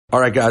All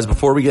right, guys,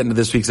 before we get into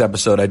this week's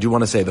episode, I do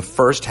want to say the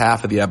first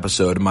half of the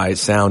episode, my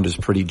sound is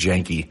pretty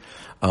janky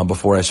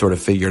before I sort of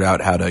figured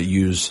out how to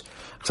use,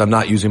 because I'm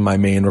not using my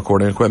main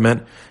recording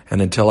equipment, and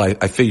until I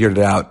figured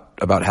it out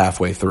about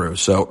halfway through.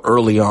 So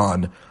early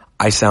on,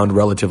 I sound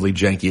relatively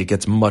janky. It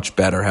gets much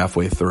better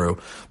halfway through,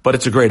 but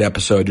it's a great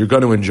episode. You're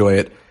going to enjoy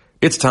it.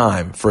 It's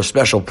time for a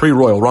special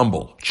pre-Royal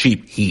Rumble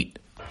Cheap Heat.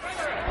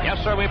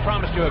 Yes, sir, we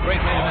promised you a great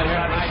man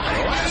here tonight.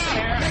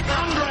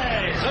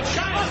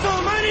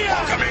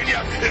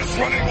 Hulkamania is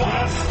running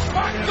wild.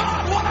 My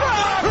God, what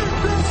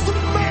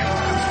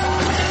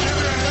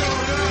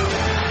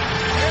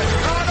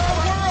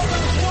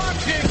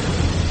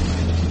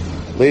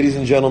Ladies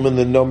and gentlemen,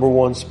 the number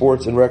one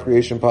sports and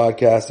recreation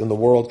podcast in the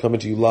world, coming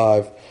to you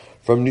live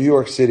from New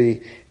York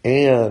City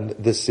and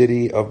the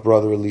city of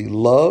brotherly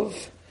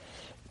love.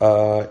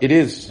 It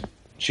is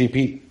Cheap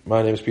Heat.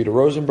 My name is Peter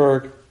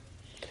Rosenberg,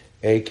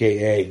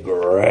 a.k.a.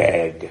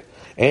 Greg.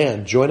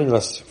 And joining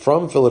us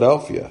from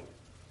Philadelphia,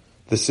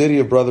 the city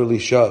of brotherly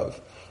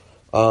shove,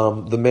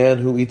 the man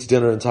who eats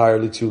dinner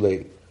entirely too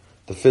late,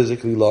 the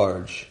physically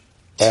large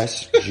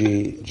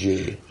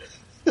SGG.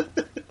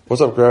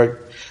 What's up, Greg?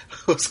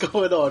 What's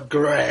going on,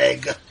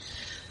 Greg?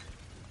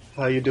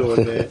 How you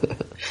doing, man?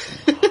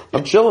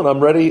 I'm chilling.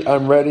 I'm ready.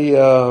 I'm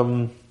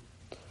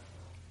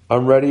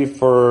ready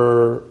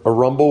for a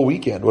Rumble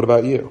weekend. What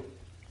about you?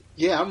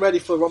 Yeah, I'm ready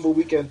for Rumble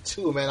weekend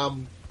too, man.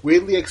 I'm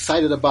really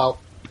excited about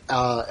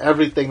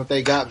everything that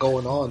they got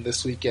going on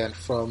this weekend,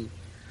 from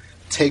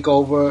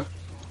TakeOver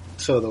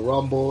to the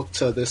Rumble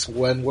to this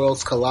When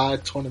Worlds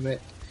Collide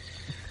tournament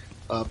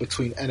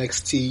between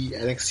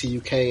NXT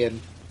UK,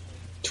 and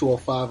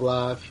 205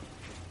 Live.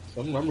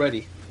 So I'm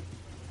ready.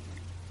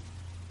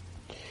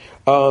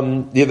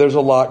 Yeah, there's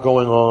a lot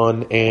going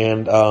on,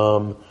 and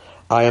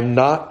I am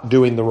not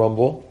doing the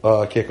Rumble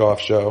kickoff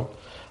show.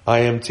 I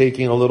am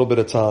taking a little bit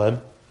of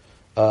time.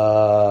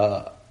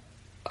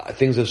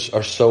 Things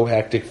are so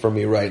hectic for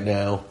me right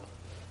now.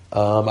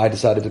 I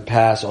decided to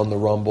pass on the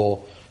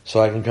Rumble so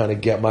I can kind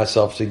of get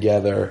myself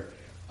together.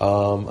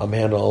 I'm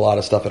handling a lot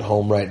of stuff at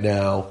home right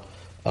now.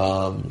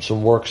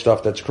 Some work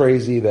stuff that's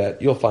crazy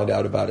that you'll find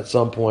out about at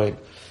some point.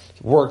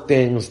 Work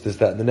things, this,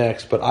 that, and the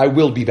next. But I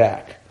will be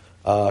back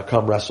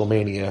come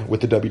WrestleMania with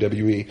the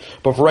WWE.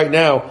 But for right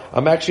now,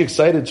 I'm actually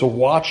excited to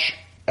watch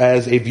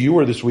as a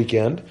viewer this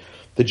weekend.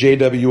 The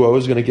JWO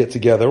is going to get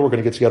together. We're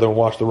going to get together and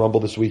watch the Rumble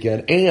this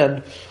weekend.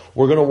 And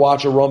we're going to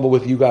watch a Rumble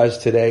with you guys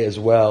today as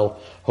well.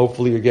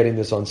 Hopefully you're getting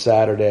this on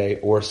Saturday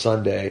or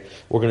Sunday.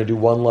 We're going to do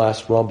one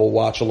last Rumble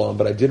watch-along.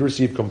 But I did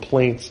receive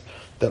complaints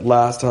that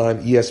last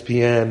time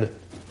ESPN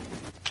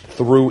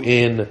threw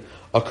in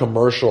a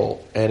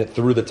commercial and it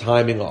threw the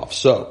timing off.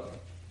 So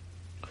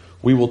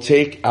we will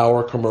take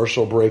our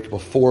commercial break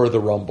before the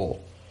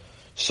Rumble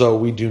so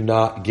we do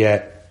not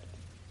get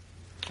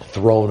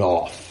thrown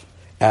off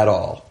at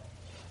all.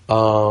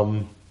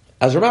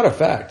 As a matter of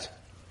fact,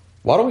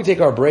 why don't we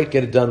take our break,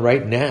 get it done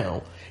right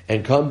now,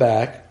 and come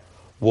back.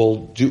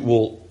 We'll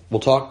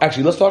talk.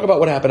 Actually, let's talk about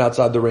what happened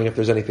outside the ring, if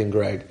there's anything,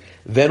 Greg.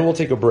 Then we'll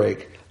take a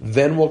break.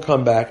 Then we'll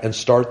come back and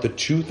start the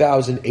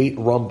 2008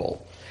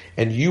 Rumble.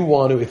 And if you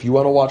want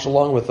to watch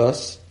along with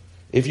us,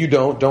 if you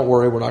don't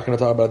worry. We're not going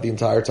to talk about it the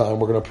entire time.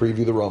 We're going to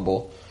preview the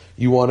Rumble.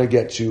 You want to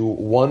get to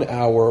 1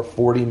 hour,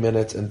 40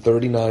 minutes, and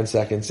 39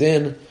 seconds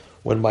in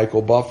when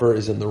Michael Buffer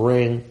is in the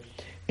ring.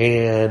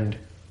 And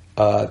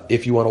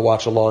if you want to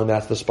watch along,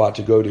 that's the spot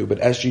to go to. But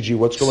SGG,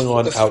 what's going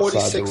on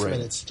outside the ring? 46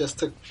 minutes, just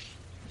to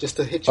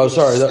hit you with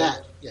a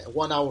stat. Yeah,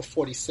 1 hour,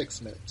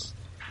 46 minutes.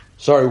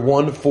 Sorry,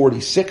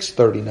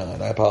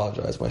 1:46:39. I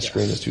apologize. My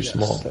screen is too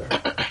small there.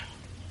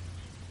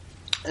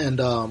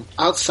 And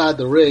outside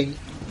the ring,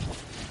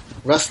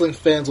 wrestling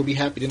fans will be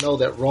happy to know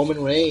that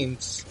Roman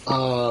Reigns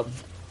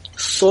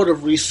sort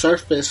of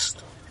resurfaced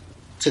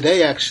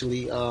today,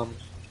 actually.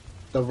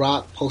 The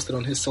Rock posted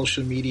on his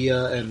social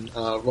media, and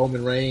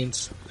Roman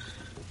Reigns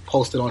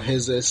posted on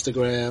his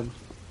Instagram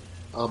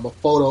a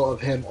photo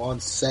of him on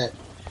the set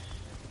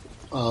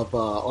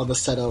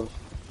of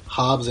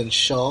Hobbs and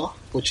Shaw,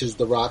 which is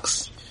The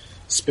Rock's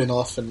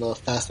spin-off in the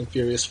Fast and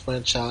Furious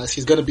franchise.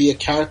 He's going to be a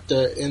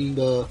character in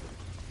the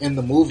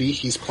movie.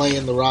 He's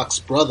playing The Rock's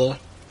brother,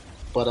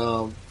 but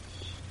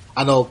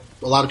I know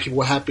a lot of people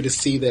were happy to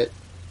see that,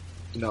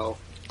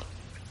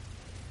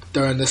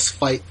 during this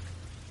fight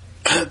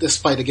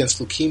against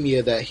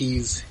leukemia, that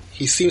he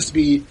seems to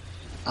be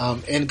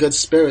in good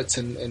spirits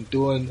and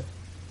doing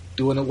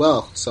it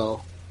well.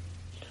 So,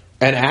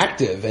 and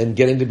active and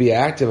getting to be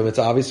active, and it's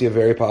obviously a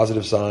very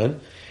positive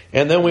sign.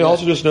 And then we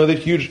also just know that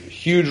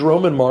huge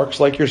Roman marks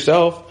like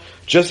yourself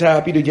just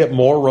happy to get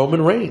more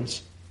Roman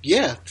Reigns.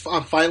 Yeah,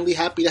 I'm finally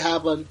happy to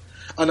have an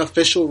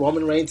official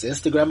Roman Reigns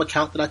Instagram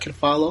account that I can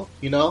follow.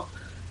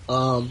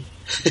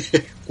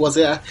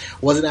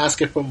 Wasn't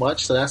asking for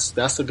much, so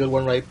that's a good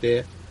one right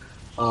there.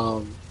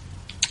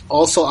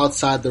 Also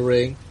outside the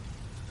ring,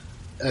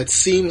 it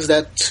seems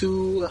that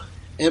 2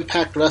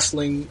 Impact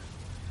Wrestling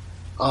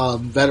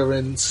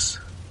veterans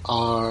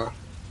are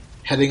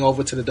heading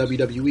over to the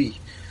WWE.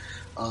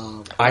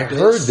 I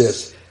heard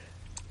this.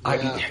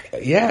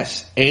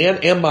 Yes,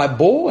 and my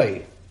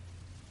boy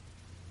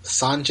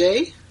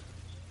Sanjay.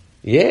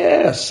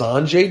 Yeah,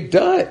 Sanjay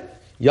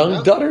Dutt,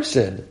 young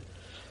Dutterson.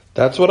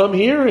 That's what I'm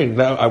hearing.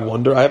 Now I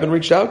wonder. I haven't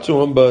reached out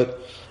to him, but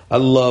I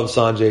love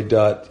Sanjay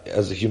Dutt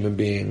as a human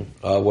being.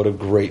 What a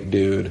great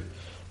dude.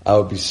 I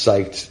would be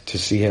psyched to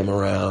see him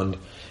around.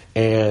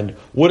 And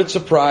would it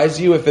surprise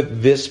you if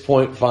at this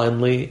point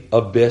finally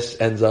Abyss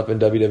ends up in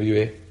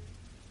WWE?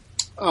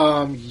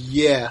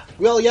 Yeah.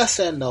 Well, yes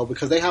and no,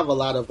 because they have a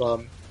lot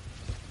of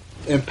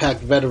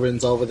Impact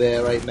veterans over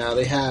there right now.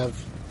 They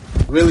have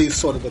really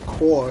sort of the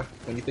core.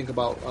 When you think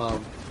about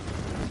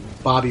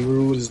Bobby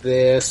Roode is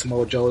there,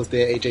 Samoa Joe is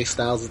there, AJ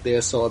Styles is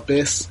there, so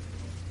Abyss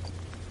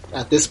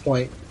at this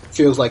point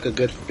feels like a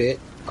good fit.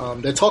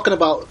 They're talking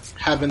about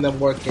having them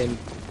work in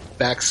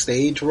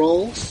backstage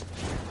roles,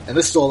 and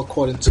this is all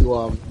according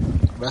to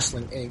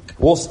Wrestling Inc.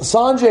 Well,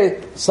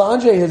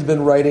 Sanjay has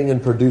been writing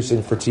and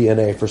producing for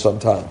TNA for some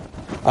time.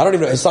 I don't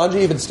even know. Has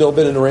Sanjay even still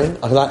been in the ring?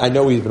 I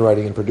know he's been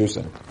writing and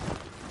producing.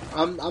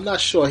 I'm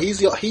not sure.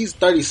 He's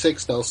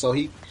 36 though, so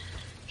he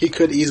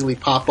could easily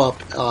pop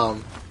up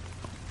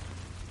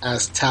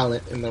as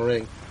talent in the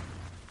ring.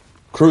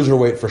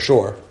 Cruiserweight for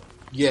sure.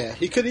 Yeah,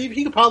 he could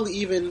probably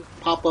even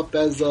pop up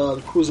as the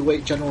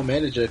Cruiserweight general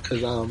manager,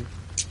 because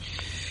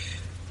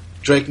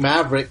Drake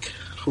Maverick,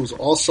 who's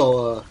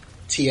also a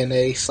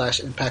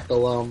TNA / Impact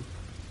alum,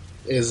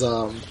 is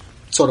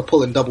sort of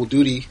pulling double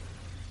duty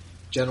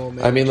general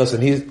manager. I mean,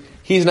 listen,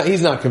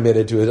 he's not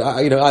committed to his.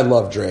 I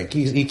love Drake.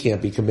 He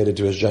can't be committed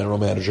to his general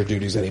manager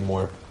duties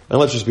anymore. And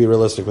let's just be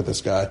realistic with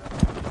this guy.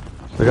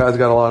 The guy's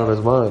got a lot on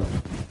his mind.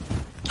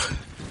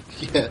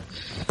 Yeah.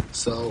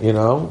 So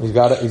he's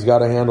got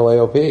to handle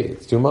AOP.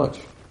 It's too much.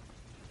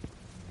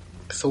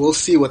 So we'll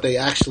see what they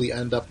actually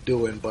end up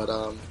doing, but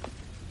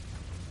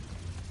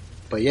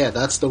yeah,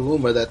 that's the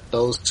rumor that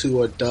those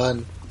two are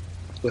done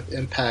with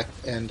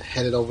Impact and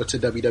headed over to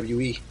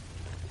WWE.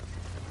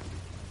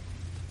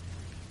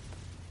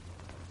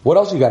 What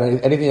else you got?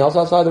 Anything else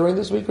outside the ring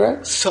this week,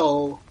 Greg?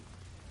 So,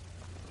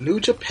 New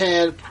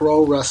Japan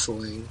Pro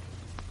Wrestling.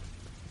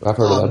 I've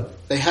heard of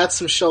that. They had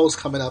some shows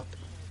coming up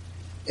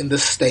in the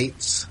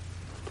States,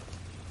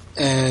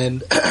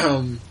 and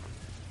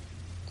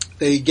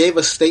they gave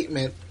a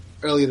statement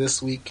earlier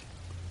this week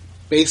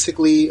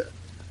basically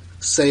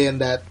saying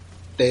that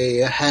they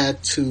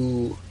had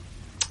to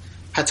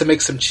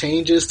make some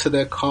changes to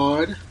their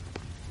card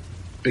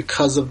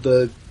because of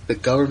the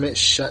government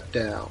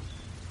shutdown.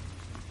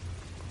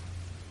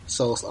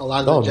 So a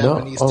lot of the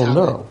Japanese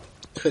talent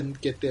couldn't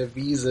get their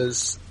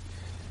visas.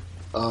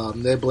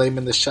 They're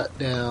blaming the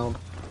shutdown,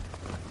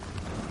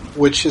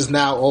 which is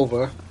now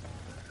over,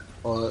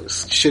 or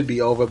should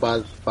be over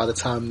by the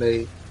time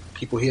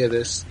people hear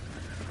this.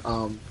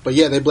 But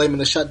yeah, they're blaming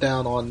the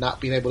shutdown on not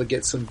being able to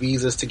get some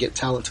visas to get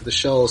talent to the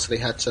show, so they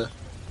had to,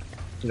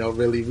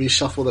 really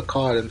reshuffle the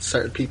card, and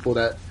certain people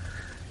that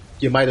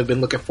you might have been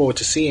looking forward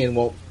to seeing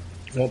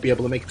won't be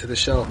able to make it to the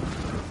show.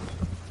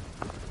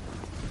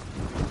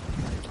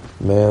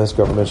 Man, this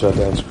government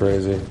shutdown's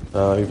crazy.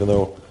 Even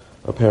though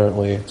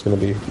apparently it's going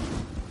to be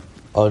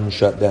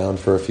unshut down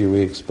for a few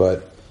weeks,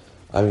 but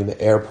I mean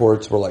the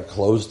airports were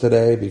closed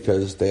today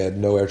because they had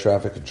no air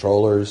traffic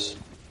controllers.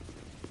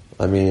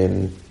 I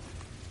mean,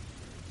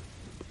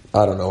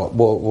 I don't know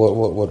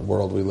what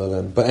world we live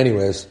in, but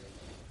anyways,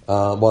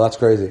 that's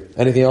crazy.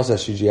 Anything else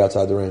SGG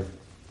outside the ring?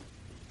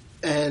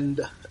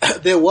 And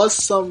there was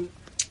some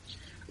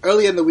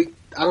early in the week.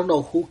 I don't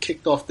know who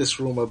kicked off this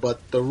rumor,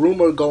 but the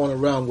rumor going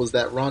around was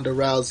that Ronda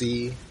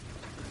Rousey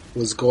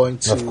was going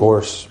to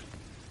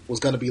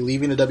be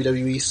leaving the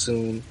WWE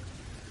soon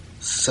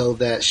so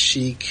that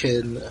she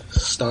can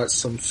start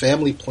some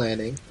family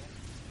planning.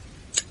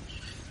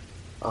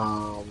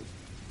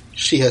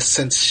 She has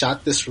since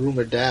shot this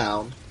rumor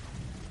down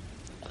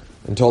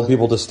and told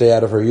people to stay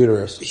out of her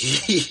uterus.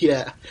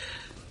 Yeah,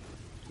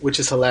 which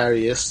is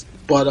hilarious.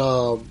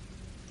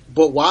 But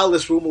while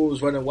this rumor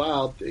was running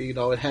wild,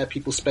 it had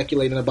people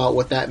speculating about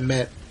what that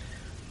meant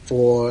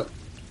for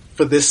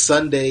this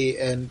Sunday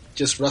and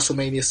just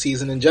WrestleMania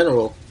season in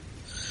general.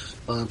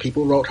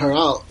 People wrote her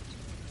out.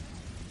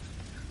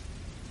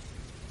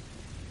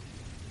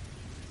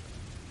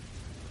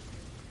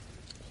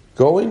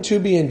 Going to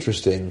be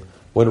interesting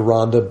when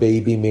Ronda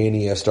Baby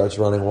Mania starts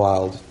running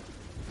wild.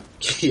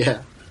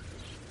 Yeah.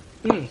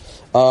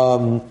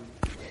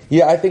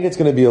 Yeah, I think it's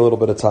going to be a little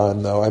bit of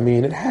time, though. I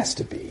mean, it has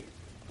to be.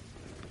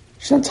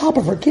 She's on top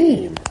of her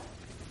game.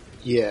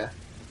 Yeah.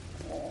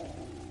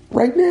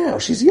 Right now,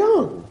 she's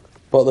young.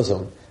 But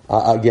listen,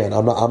 again,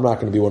 I'm not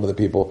going to be one of the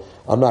people.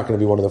 I'm not going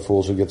to be one of the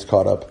fools who gets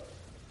caught up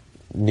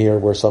near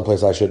where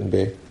someplace I shouldn't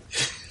be.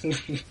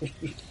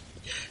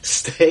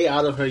 Stay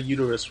out of her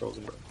uterus,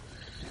 Rosenberg.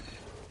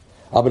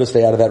 I'm going to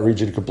stay out of that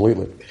region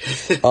completely.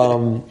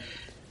 All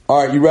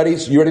right, you ready?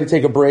 You ready to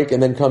take a break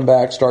and then come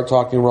back, start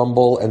talking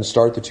Rumble, and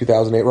start the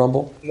 2008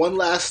 Rumble? One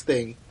last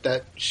thing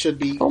that should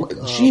be. Oh,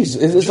 jeez,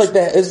 it's like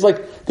that. This is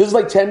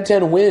like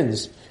 10-10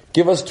 wins.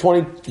 Give us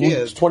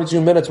 22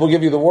 minutes. We'll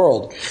give you the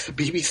world.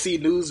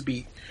 BBC News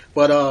beat.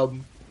 But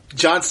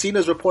John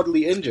Cena's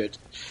reportedly injured.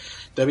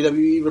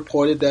 WWE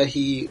reported that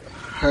he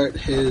hurt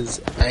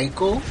his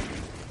ankle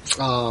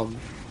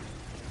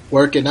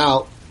working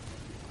out,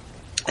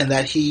 and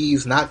that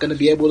he's not going to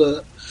be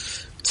able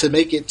to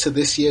make it to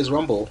this year's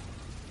Rumble.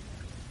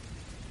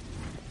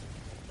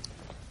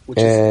 Which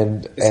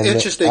is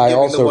interesting,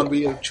 given the one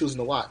we are choosing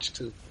to watch,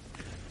 too.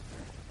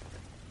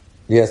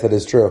 Yes, that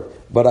is true.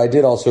 But I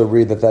did also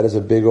read that is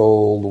a big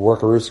old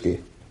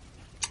workarooski.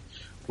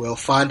 We'll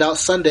find out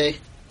Sunday.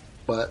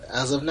 But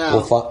as of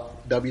now,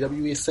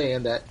 WWE is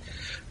saying that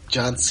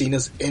John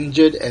Cena's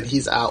injured and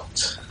he's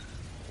out.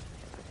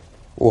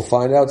 We'll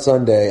find out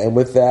Sunday. And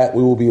with that,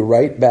 we will be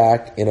right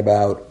back in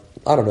about,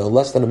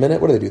 less than a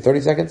minute. What do they do,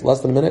 30 seconds?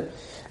 Less than a minute?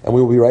 And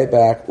we will be right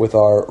back with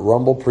our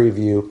Rumble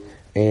preview,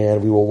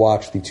 and we will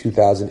watch the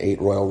 2008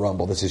 Royal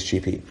Rumble. This is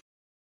Cheap Heat.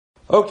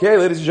 Okay,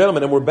 ladies and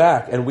gentlemen, and we're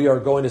back, and we are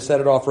going to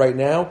set it off right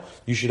now.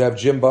 You should have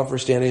Jim Buffer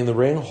standing in the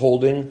ring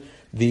holding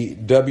the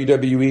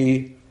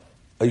WWE.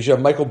 You should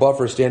have Michael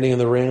Buffer standing in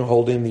the ring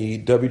holding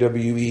the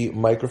WWE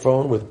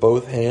microphone with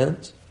both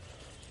hands,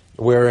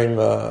 wearing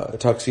a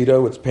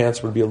tuxedo. Its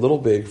pants would be a little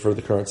big for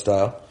the current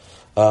style.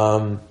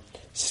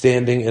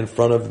 Standing in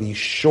front of the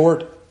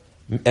short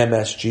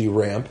MSG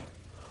ramp.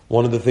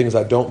 One of the things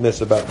I don't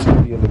miss about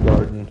TV in the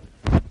Garden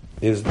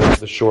is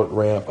the short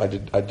ramp. I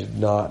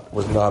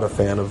was not a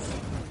fan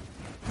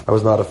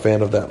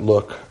of that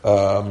look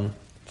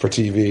for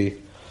TV.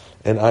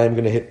 And I am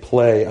going to hit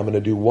play. I'm going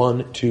to do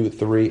 1, 2,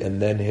 3, and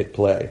then hit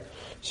play.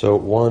 So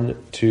 1,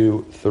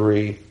 2,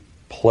 3,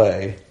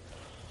 play.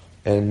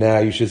 And now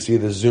you should see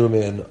the zoom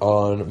in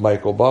on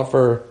Michael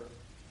Buffer.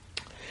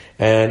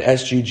 And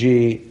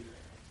SGG,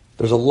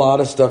 there's a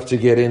lot of stuff to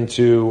get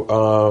into.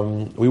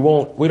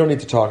 We don't need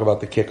to talk about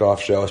the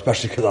kickoff show,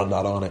 especially because I'm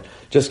not on it.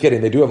 Just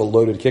kidding. They do have a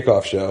loaded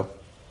kickoff show.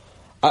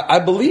 I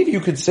believe you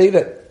could say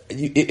that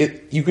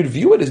you could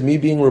view it as me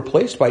being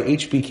replaced by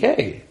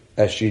HBK,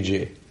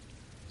 SGG.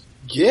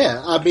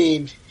 Yeah, I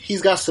mean,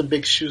 he's got some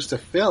big shoes to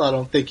fill. I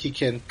don't think he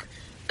can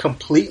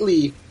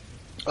completely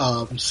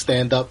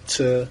stand up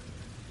to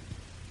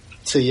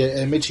your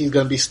image. He's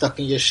going to be stuck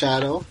in your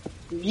shadow.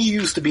 He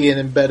used to be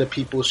in better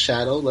people's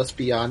shadow, let's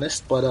be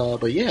honest.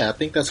 But yeah, I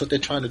think that's what they're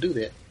trying to do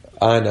there.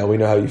 I know. We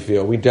know how you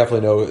feel. We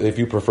definitely know if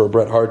you prefer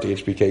Bret Hart to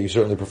HBK, you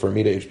certainly prefer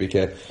me to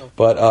HBK.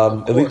 But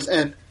of course.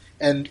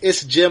 And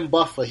it's Jim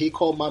Buffer. He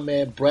called my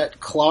man Brett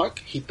Clark.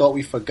 He thought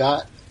we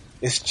forgot.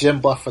 It's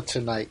Jim Buffer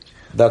tonight.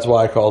 That's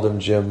why I called him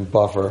Jim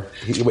Buffer.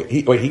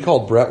 He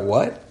called Brett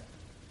what?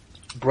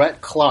 Brett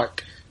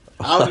Clark.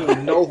 I don't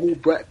even know who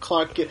Brett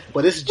Clark is,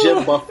 but it's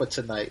Jim Buffer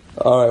tonight.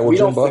 All right, well, we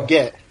Jim don't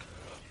forget.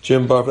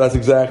 Jim Buffer, that's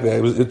exactly it.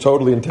 It was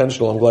totally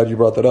intentional. I'm glad you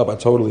brought that up. I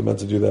totally meant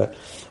to do that.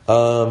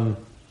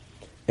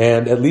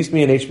 And at least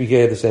me and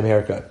HBK have the same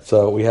haircut,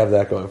 so we have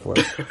that going for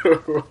us.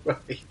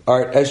 Right.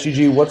 All right,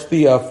 SGG, what's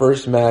the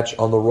first match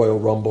on the Royal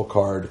Rumble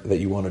card that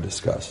you want to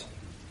discuss?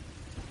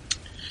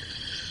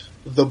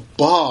 The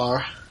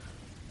Bar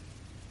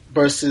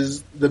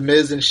versus The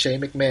Miz and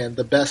Shane McMahon,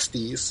 the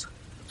besties,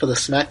 for the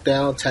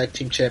SmackDown Tag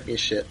Team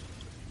Championship.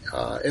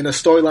 In a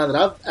storyline that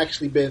I've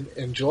actually been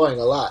enjoying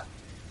a lot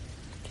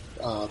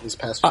these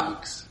past few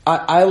weeks.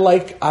 I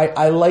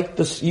like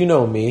this. You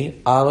know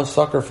me. I'm a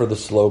sucker for the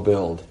slow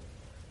build,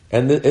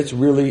 and it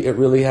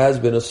really has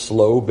been a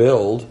slow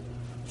build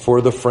for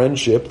the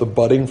friendship, the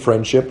budding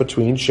friendship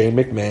between Shane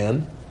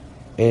McMahon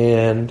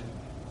and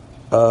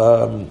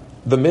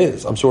The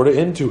Miz. I'm sort of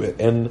into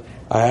it, and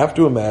I have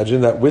to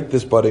imagine that with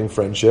this budding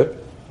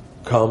friendship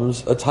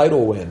comes a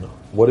title win.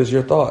 What is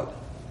your thought?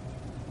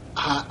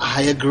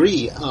 I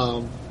agree.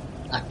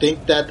 I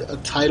think that a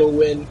title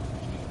win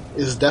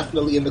is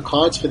definitely in the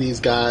cards for these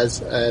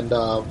guys, and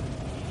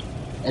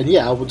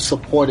yeah, I would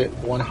support it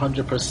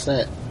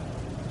 100%.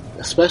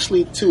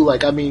 Especially too,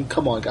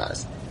 come on,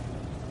 guys.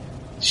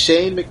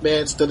 Shane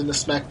McMahon stood in the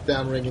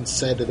SmackDown ring and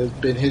said that it's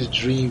been his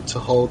dream to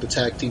hold the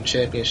tag team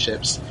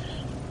championships.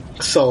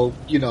 So,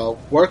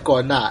 work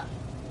or not,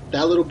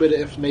 that little bit of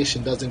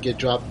information doesn't get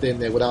dropped in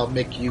there without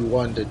making you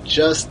wonder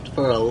just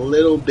for a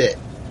little bit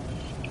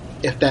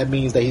if that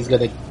means that he's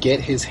going to get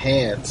his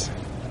hands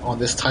on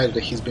this title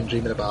that he's been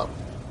dreaming about.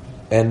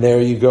 And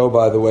there you go,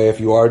 by the way, if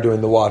you are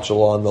doing the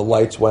watch-along, the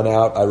lights went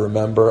out. I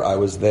remember I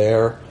was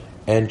there.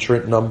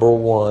 Entrant number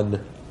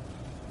 1,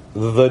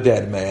 the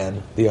Dead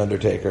Man, The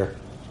Undertaker.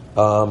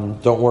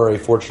 Don't worry,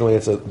 fortunately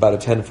it's about a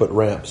 10-foot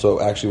ramp, so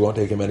it actually won't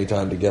take him any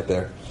time to get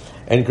there.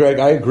 And Greg,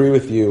 I agree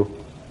with you.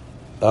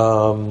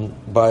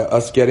 By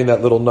us getting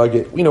that little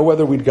nugget,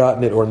 whether we'd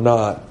gotten it or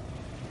not,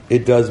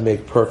 it does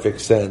make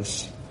perfect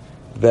sense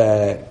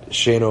that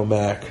Shane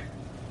O'Mac,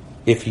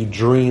 if he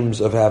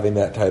dreams of having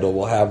that title,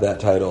 will have that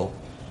title.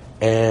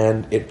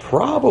 And it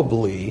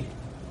probably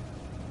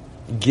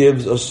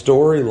gives a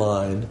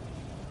storyline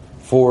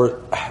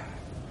for...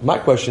 My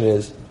question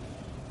is,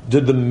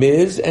 did The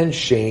Miz and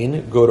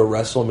Shane go to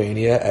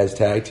WrestleMania as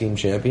tag team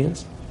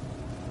champions?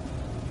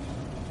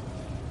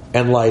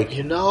 And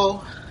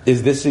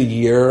is this a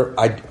year?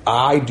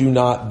 I do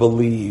not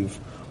believe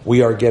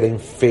we are getting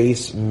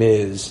face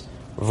Miz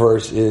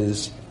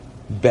versus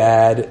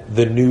bad,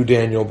 the new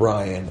Daniel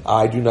Bryan.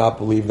 I do not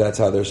believe that's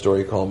how their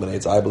story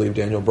culminates. I believe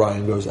Daniel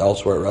Bryan goes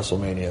elsewhere at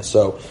WrestleMania.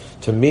 So,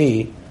 to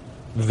me,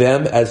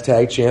 them as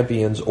tag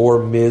champions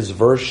or Miz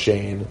versus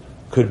Shane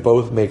could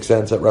both make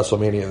sense at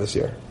WrestleMania this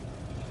year.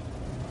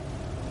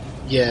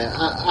 Yeah,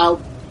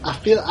 I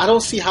feel I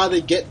don't see how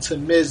they get to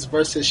Miz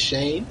versus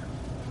Shane.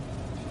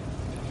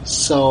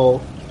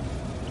 So,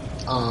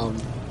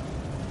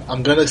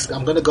 I'm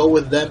gonna go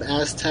with them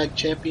as tag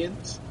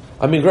champions.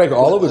 I mean, Greg,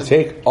 all it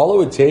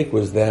would take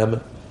was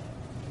them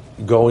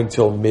going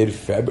till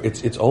mid-February.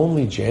 It's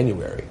only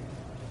January.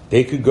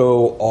 They could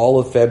go all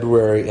of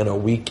February and a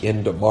week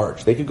into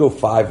March. They could go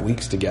 5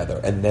 weeks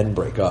together and then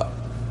break up.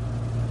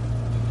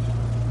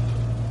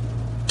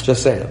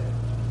 Just saying.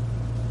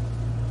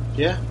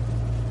 Yeah.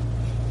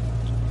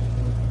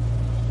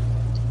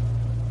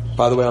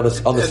 By the way,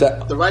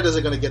 the writers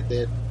are going to get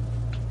there.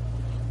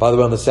 By the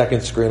way, on the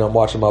second screen, I'm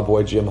watching my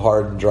boy Jim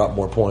Harden drop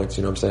more points.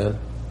 You know what I'm saying?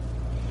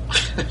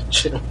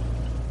 Jim.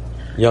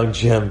 Young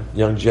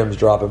Jim's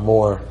dropping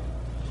more.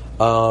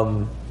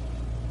 And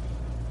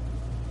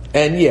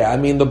yeah, I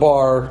mean the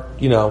Bar,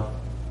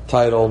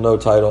 title, no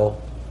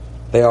title,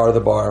 they are the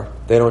Bar.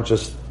 They don't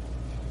just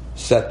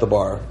set the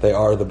bar; they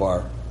are the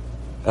Bar.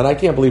 And I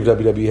can't believe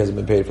WWE hasn't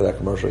been paid for that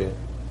commercial yet.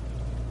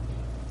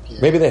 Yeah.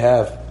 Maybe they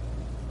have.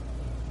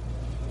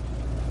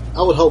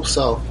 I would hope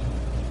so.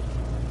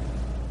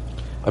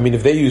 I mean,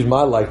 if they use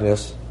my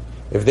likeness,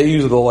 if they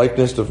use the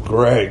likeness of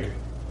Greg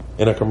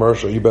in a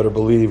commercial, you better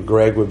believe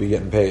Greg would be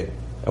getting paid.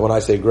 And when I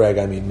say Greg,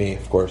 I mean me,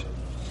 of course.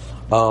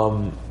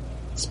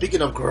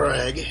 Speaking of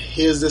Greg,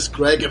 here's this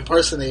Greg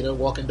impersonator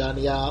walking down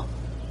the aisle.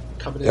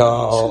 Coming in.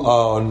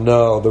 Oh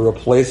no, the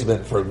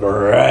replacement for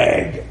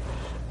Greg.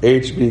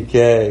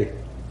 HBK.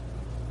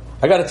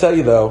 I gotta tell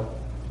you though,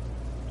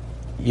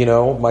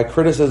 my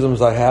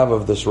criticisms I have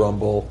of this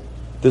Rumble,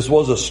 this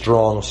was a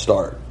strong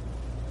start.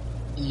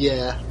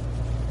 Yeah.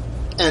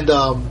 And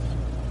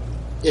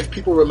if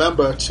people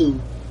remember too,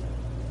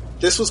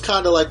 this was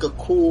kind of like a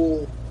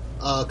cool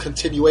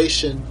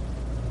continuation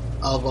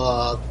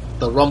of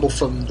the Rumble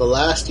from the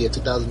last year,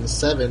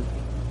 2007,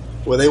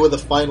 where they were the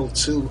final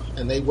two,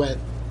 and they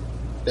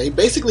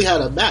basically had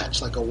a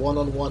match, like a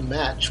one-on-one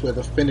match, where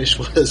the finish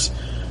was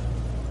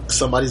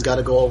somebody's got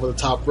to go over the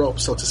top rope.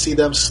 So to see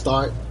them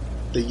start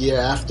the year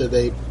after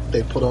they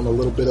put on a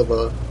little bit of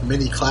a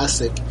mini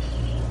classic,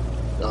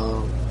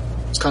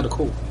 it's kind of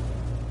cool.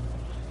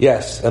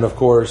 Yes, and of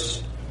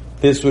course,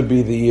 this would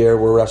be the year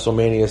where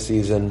WrestleMania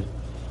season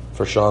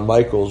for Shawn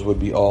Michaels would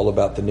be all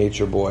about the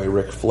Nature Boy,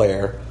 Ric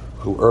Flair,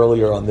 who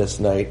earlier on this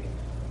night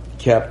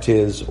kept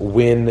his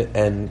win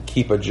and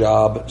keep a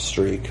job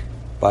streak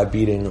by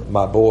beating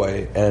my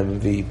boy,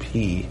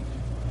 MVP.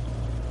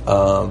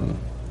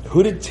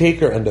 Who did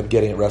Taker end up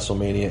getting at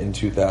WrestleMania in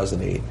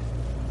 2008?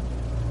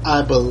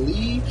 I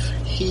believe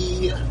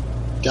he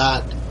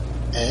got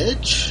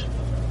Edge,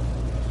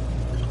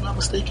 if I'm not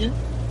mistaken.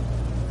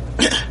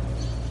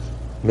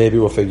 Maybe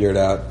we'll figure it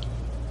out.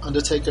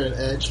 Undertaker and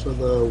Edge for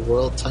the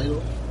world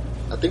title.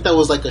 I think that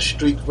was like a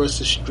streak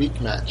versus streak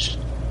match.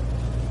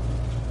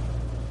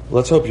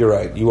 Let's hope you're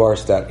right. You are a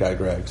stat guy,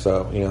 Greg.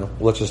 So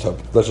let's just hope.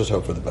 Let's just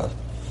hope for the best.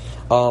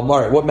 All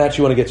right, what match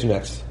you want to get to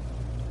next?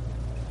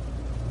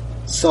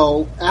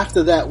 So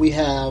after that, we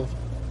have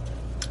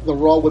the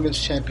Raw Women's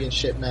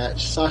Championship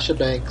match: Sasha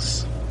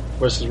Banks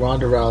versus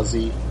Ronda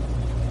Rousey.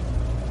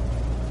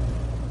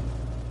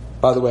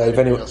 By the way, if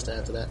anyone else to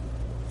add to that,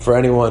 for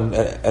anyone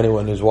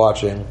who's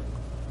watching,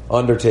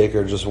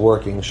 Undertaker just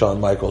working Shawn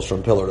Michaels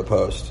from pillar to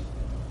post,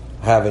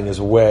 having his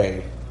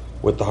way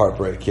with the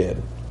Heartbreak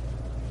Kid.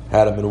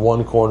 Had him in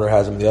one corner,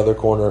 has him in the other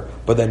corner,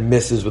 but then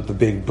misses with the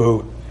big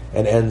boot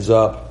and ends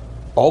up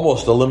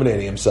almost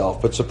eliminating himself.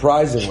 But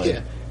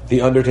surprisingly, The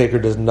Undertaker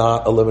does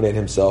not eliminate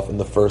himself in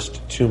the first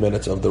 2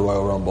 minutes of the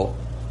Royal Rumble.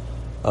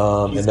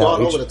 He's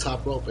gone over the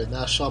top rope, and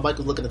now Shawn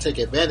Michaels looking to take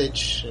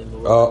advantage.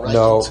 And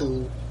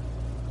no.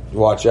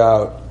 Watch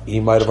out. He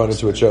might have run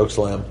into a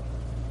chokeslam.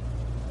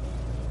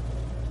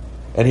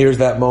 And here's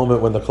that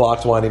moment when the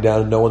clock's winding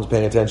down and no one's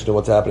paying attention to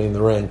what's happening in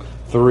the ring.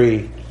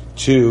 3,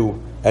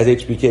 2, as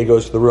HBK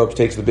goes to the ropes,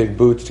 takes the big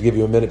boots to give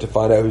you a minute to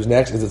find out who's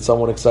next. Is it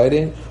someone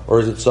exciting or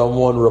is it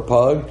someone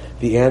Rapug?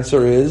 The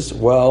answer is,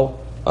 well,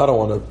 I don't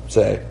want to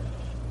say.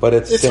 But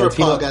it's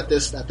Santino, Rapug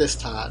at this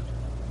time.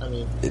 I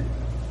mean,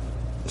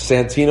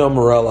 Santino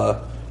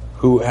Marella,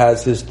 who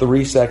has his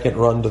 3-second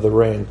run to the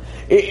ring.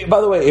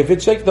 By the way, if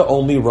it's like the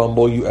only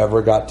Rumble you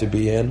ever got to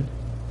be in,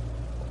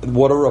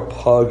 what a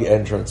Rapug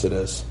entrance it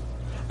is.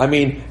 I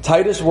mean,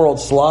 Titus World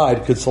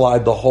Slide could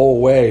slide the whole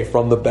way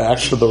from the back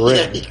to the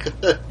ring. Yeah, he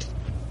could.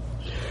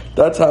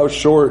 That's how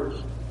short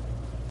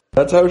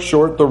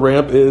the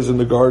ramp is in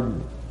the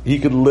Garden. He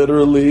could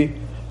literally,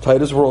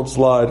 Titus World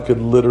Slide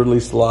could literally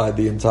slide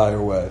the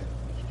entire way.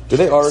 Did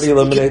they already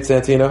eliminate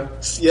Santino?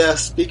 Yeah,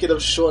 speaking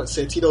of short,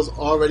 Santino's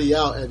already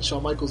out, and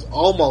Shawn Michaels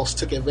almost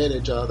took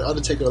advantage. The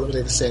Undertaker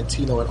eliminated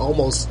Santino and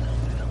almost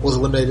was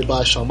eliminated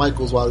by Shawn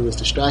Michaels while he was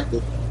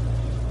distracted.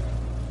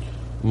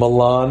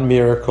 Milan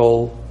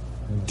Miracle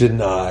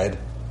denied.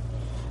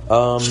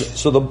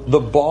 So the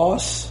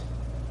boss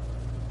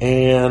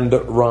and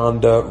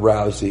Ronda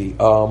Rousey.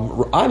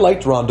 I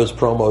liked Ronda's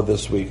promo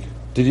this week.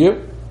 Did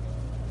you?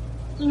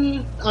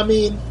 I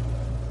mean,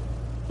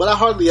 but I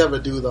hardly ever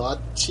do, though.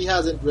 She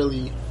hasn't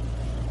really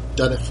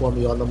done it for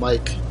me on the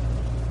mic.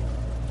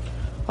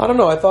 I don't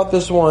know. I thought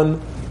this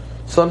one,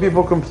 some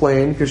people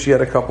complained because she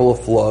had a couple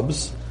of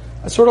flubs.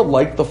 I sort of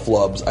liked the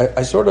flubs.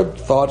 I sort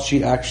of thought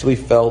she actually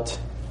felt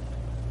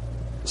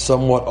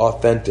somewhat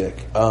authentic.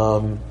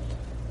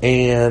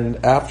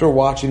 And after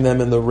watching them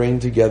in the ring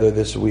together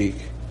this week,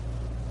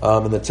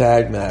 in the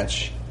tag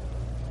match,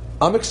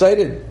 I'm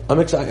excited. And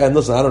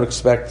listen, I don't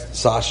expect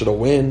Sasha to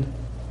win,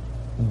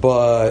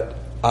 but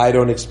I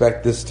don't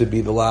expect this to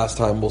be the last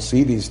time we'll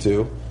see these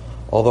two.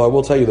 Although I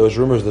will tell you, those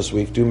rumors this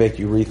week do make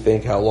you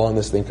rethink how long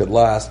this thing could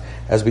last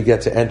as we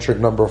get to entrant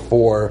number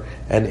 4,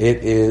 and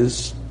it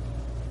is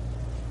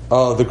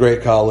the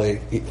Great Khali.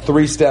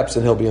 3 steps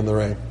and he'll be in the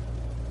ring.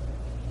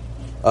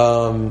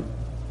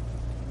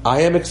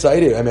 I am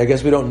excited. I mean, I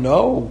guess we don't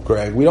know,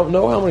 Greg. We don't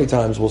know how many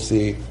times we'll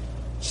see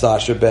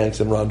Sasha Banks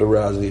and Ronda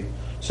Rousey.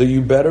 So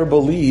you better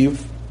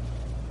believe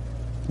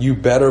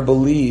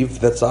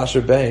that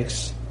Sasha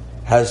Banks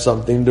has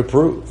something to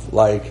prove.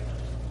 Like,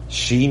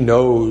 she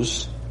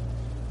knows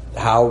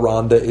how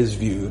Ronda is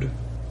viewed.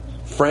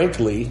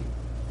 Frankly,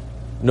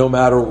 no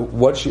matter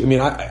what she... I mean,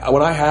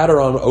 when I had her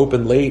on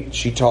Open Late,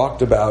 she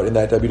talked about, in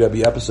that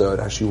WWE episode,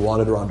 how she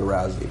wanted Ronda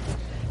Rousey.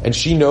 And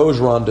she knows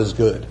Ronda's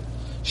good.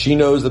 She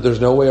knows that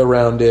there's no way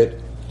around it,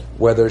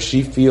 whether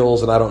she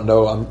feels, and I don't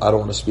know, I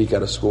don't want to speak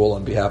out of school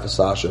on behalf of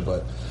Sasha,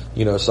 but,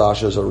 you know,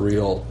 Sasha's a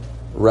real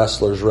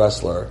wrestler's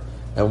wrestler.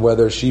 And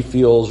whether she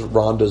feels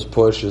Ronda's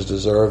push is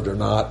deserved or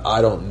not,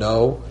 I don't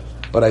know.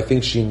 But I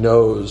think she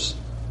knows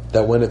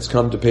that when it's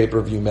come to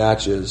pay-per-view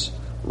matches,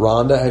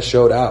 Ronda has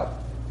showed out.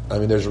 I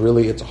mean,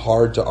 it's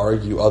hard to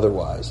argue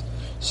otherwise.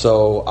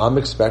 So I'm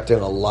expecting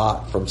a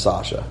lot from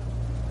Sasha.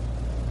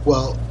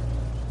 Well,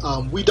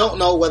 we don't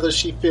know whether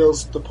she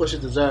feels the push is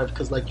deserved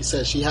because, like you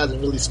said, she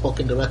hasn't really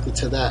spoken directly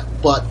to that.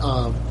 But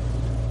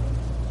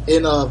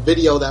in a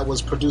video that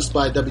was produced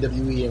by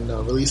WWE and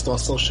released on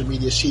social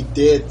media, she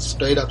did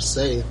straight up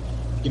say,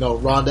 you know,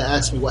 Ronda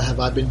asked me what have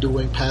I been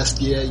doing past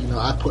year. You know,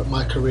 I put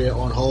my career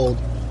on hold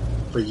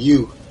for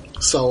you.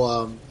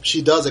 So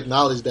she does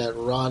acknowledge that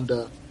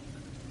Ronda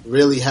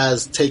really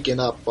has taken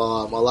up a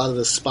lot of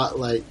the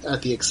spotlight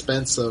at the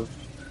expense of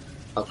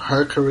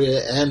her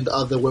career and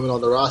other women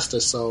on the roster.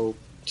 So,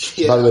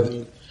 yeah, I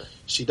mean,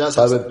 she does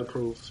have something to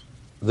prove.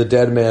 The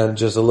dead man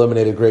just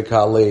eliminated Great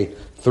Khali.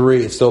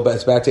 3, it's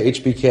back to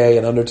HBK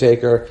and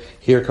Undertaker.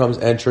 Here comes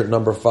entrant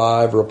number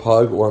 5,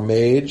 Repug or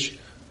Mage.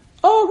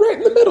 Oh, right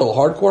in the middle,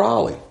 Hardcore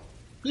Holly.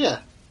 Yeah.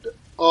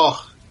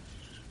 Oh,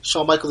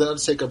 Shawn Michaels and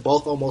Undertaker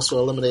both almost were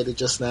eliminated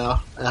just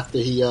now after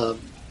he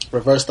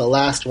reversed the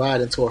last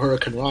ride into a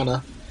Hurricane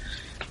Rana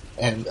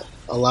and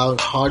allowing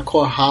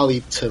Hardcore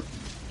Holly to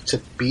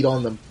beat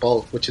on them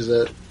both, which is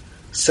a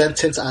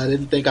sentence I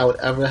didn't think I would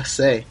ever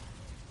say.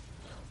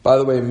 By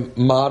the way,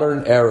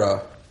 modern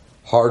era,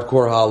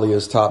 Hardcore Holly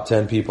is top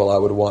 10 people I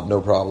would want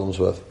no problems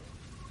with.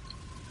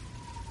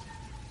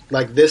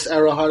 Like this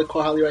era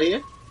Hardcore Holly right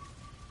here?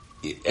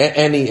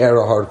 Any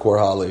era Hardcore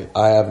Holly.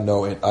 I have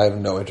no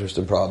interest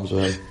in problems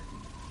with him.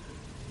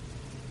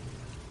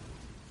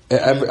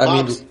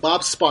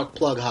 Bob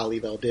Sparkplug Holly,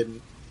 though,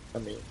 didn't. I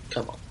mean,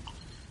 come on.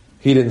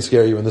 He didn't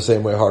scare you in the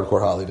same way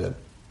Hardcore Holly did.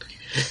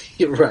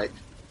 You're right.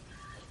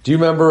 Do you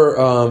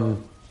remember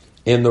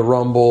in the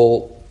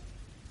Rumble,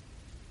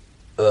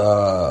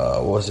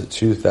 was it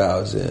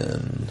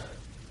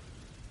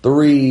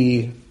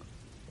 2003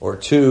 or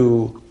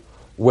 2,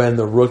 when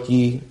the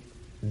rookie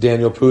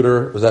Daniel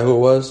Puder, was that who it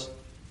was?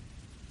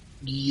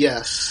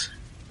 Yes.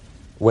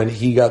 When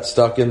he got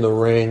stuck in the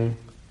ring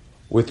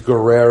with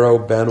Guerrero,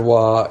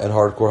 Benoit, and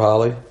Hardcore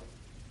Holly?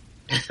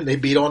 They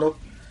beat on him?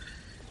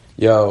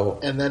 Yo.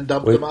 And then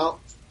dumped him out?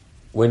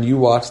 When you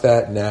watch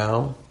that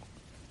now,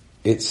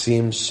 it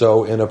seems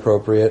so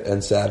inappropriate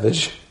and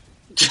savage.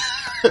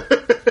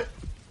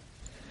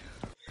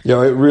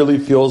 Yo, it really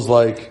feels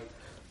like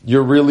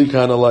you're really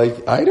kind of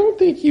like, I don't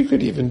think you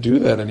could even do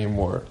that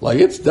anymore. Like,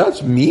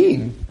 that's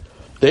mean.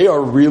 They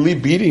are really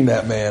beating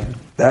that man.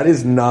 That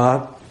is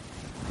not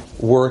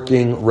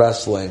working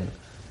wrestling.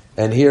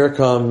 And here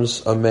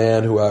comes a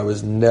man who I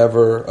was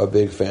never a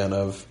big fan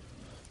of.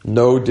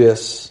 No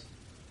diss.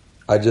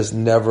 I just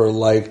never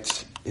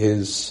liked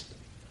his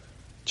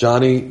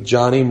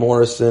Johnny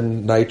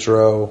Morrison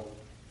Nitro.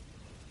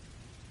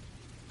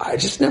 I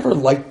just never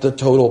liked the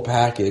total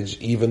package,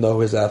 even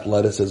though his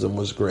athleticism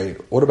was great.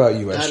 What about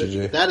you,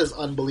 SGG? That is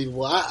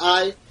unbelievable.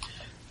 I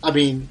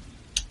mean,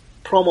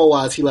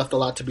 promo-wise, he left a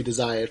lot to be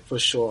desired, for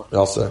sure.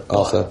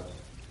 Also.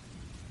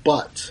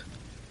 But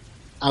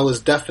I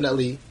was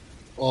definitely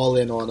all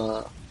in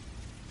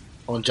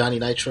on Johnny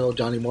Nitro,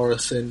 Johnny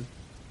Morrison.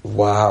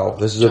 Wow,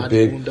 this is Johnny a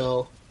big...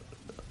 Mundo.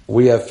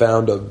 We have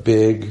found a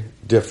big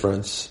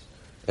difference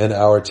in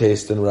our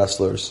taste in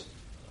wrestlers.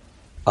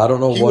 I don't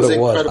know what it was. He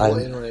was incredible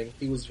in-ring.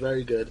 He was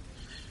very good.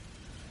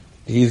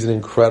 He's an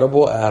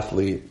incredible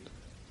athlete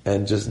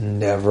and just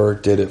never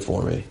did it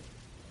for me.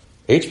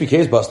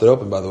 HBK's busted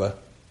open, by the way.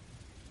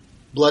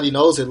 bloody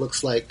nose, it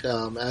looks like,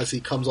 as he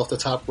comes off the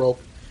top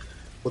rope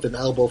with an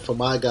elbow for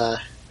my guy,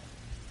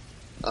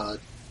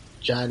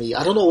 Johnny.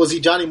 I don't know, was he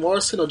Johnny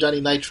Morrison or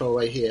Johnny Nitro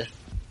right here?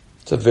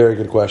 It's a very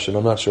good question.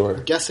 I'm not sure.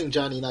 I'm guessing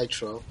Johnny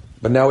Nitro.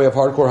 But now we have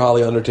Hardcore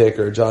Holly,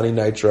 Undertaker, Johnny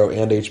Nitro,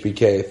 and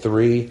HBK.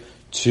 3,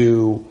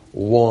 2,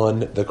 1.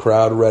 The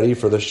crowd ready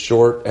for the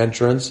short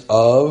entrance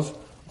of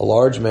a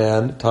large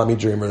man, Tommy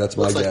Dreamer. That's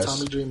my guess. Like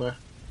Tommy Dreamer.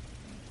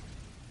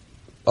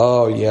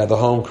 Oh, yeah, the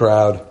home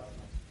crowd.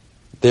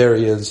 There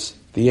he is,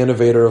 the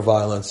innovator of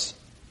violence.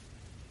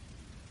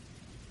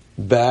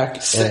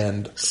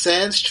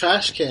 Sans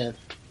trash can.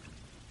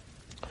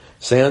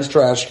 Sans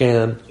trash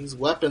can. He's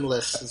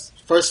weaponless. His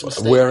first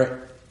mistake.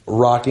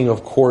 Rocking,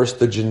 of course,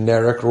 the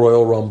generic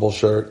Royal Rumble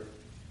shirt.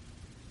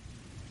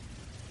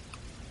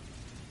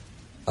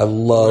 I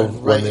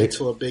love right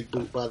into a big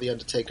boot by the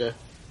Undertaker.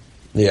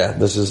 Yeah,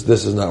 this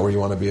is not where you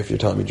want to be if you're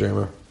Tommy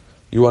Dreamer.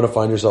 You want to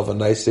find yourself a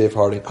nice, safe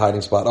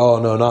hiding spot.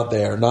 Oh no, not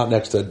there. Not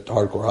next to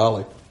Hardcore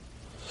Holly.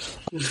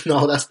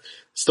 No,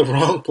 it's the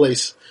wrong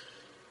place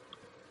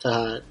to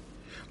hide.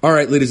 All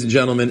right, ladies and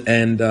gentlemen,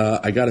 and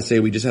I got to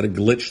say, we just had a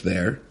glitch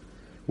there.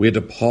 We had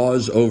to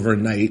pause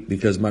overnight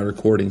because my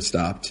recording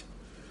stopped.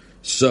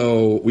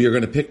 So we are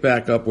going to pick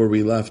back up where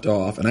we left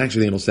off, and I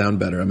actually think it'll sound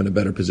better. I'm in a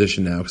better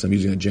position now because I'm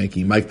using a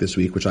janky mic this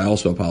week, which I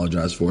also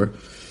apologize for.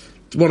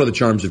 It's one of the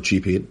charms of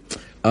Cheap Heat.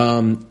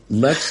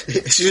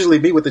 It's usually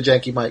me with the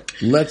janky mic.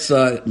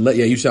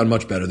 You sound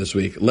much better this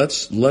week.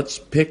 Let's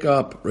pick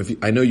up.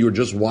 I know you were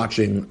just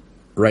watching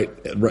right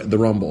the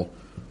Rumble,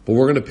 but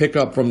we're going to pick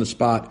up from the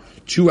spot.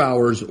 2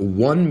 hours,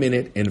 1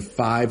 minute, and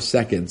 5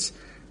 seconds.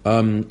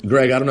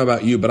 Greg, I don't know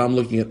about you, but I'm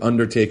looking at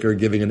Undertaker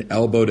giving an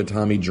elbow to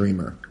Tommy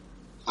Dreamer.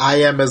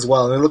 I am as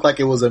well, and it looked like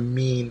it was a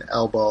mean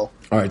elbow.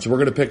 All right, so we're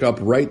going to pick up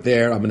right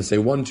there. I'm going to say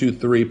 1, 2,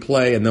 3,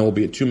 play, and then we'll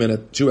be at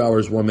 2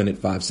 hours, 1 minute,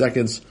 5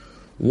 seconds.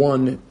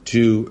 1,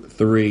 2,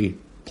 3,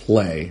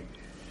 play.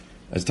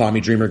 As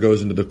Tommy Dreamer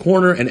goes into the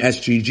corner, and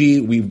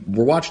SGG,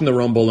 we're watching the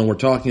Rumble, and we're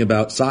talking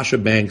about Sasha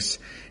Banks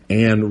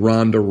and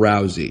Ronda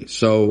Rousey.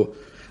 So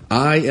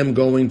I am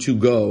going to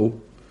go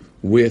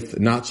with,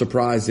 not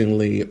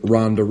surprisingly,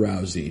 Ronda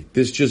Rousey.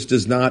 This just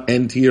does not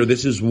end here.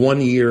 This is 1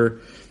 year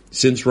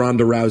since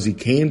Ronda Rousey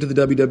came to the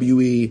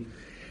WWE,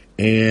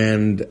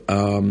 and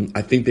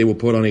I think they will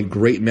put on a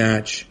great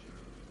match,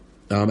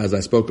 as I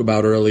spoke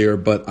about earlier,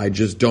 but I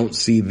just don't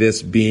see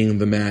this being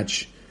the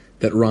match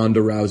that Ronda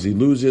Rousey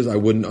loses. I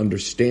wouldn't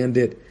understand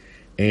it,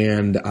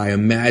 and I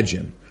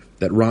imagine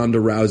that Ronda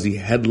Rousey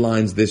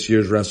headlines this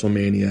year's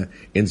WrestleMania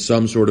in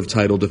some sort of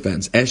title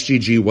defense.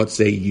 SGG, what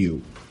say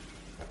you?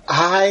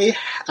 I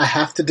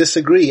have to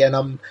disagree, and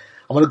I'm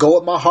going to go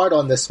with my heart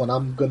on this one.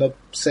 I'm going to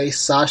say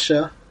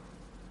Sasha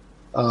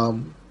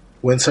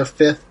wins her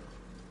 5th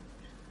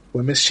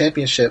women's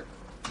championship.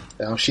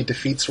 She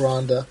defeats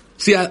Ronda.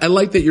 See, I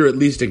like that you're at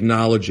least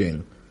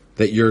acknowledging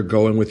that you're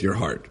going with your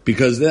heart,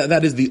 because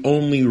that is the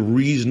only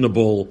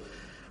reasonable.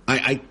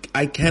 I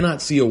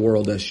cannot see a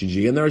world,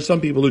 SGG, and there are some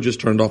people who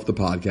just turned off the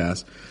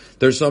podcast.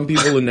 There's some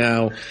people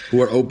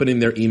who are opening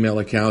their email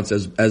accounts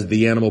as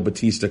the Animal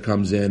Batista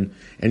comes in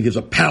and gives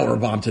a power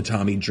bomb to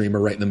Tommy Dreamer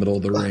right in the middle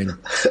of the ring.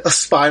 A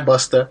spine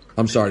buster.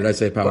 I'm sorry, did I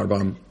say power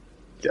bomb?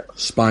 Yeah.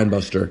 Spine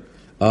buster.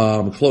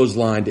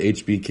 Clothesline to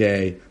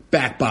HBK.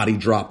 Back body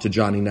drop to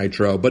Johnny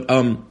Nitro. But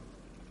a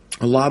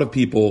lot of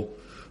people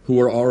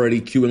who are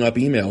already queuing up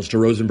emails to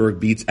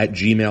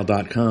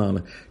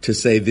rosenbergbeats@gmail.com to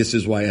say this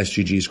is why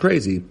SGG is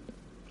crazy.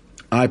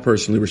 I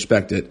personally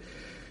respect it.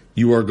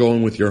 You are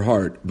going with your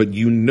heart, but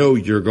you know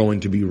you're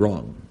going to be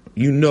wrong.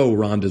 You know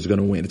Ronda's going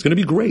to win. It's going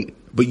to be great,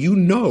 but you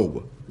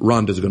know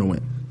Ronda's going to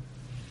win.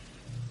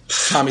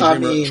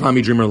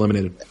 Tommy Dreamer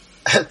eliminated.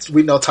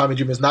 We know Tommy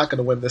Dreamer is not going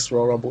to win this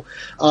Royal Rumble.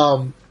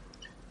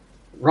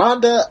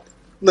 Ronda,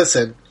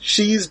 listen,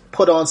 she's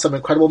put on some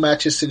incredible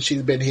matches since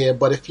she's been here,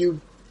 but if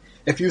you've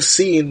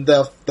seen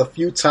the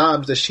few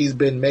times that she's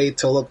been made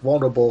to look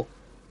vulnerable,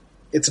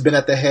 it's been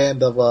at the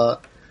hand of a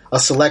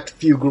select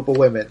few group of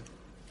women.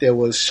 There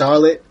was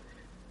Charlotte,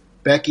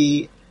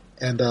 Becky,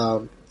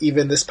 and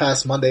even this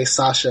past Monday,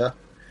 Sasha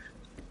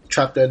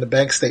trapped her in the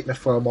bank statement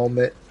for a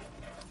moment.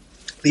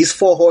 These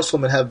 4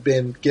 horsewomen have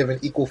been given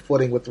equal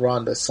footing with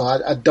Ronda, so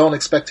I don't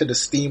expect her to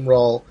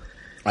steamroll.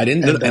 I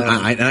didn't, and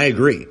I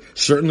agree.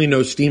 Certainly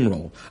no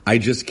steamroll. I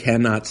just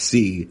cannot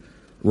see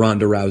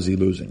Ronda Rousey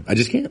losing. I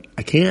just can't.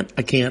 I can't.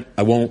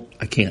 I won't.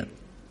 I can't.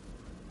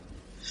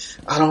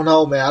 I don't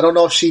know, man. I don't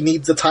know if she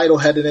needs the title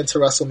heading into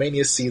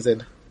WrestleMania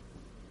season.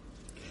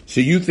 So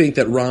you think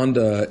that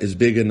Ronda is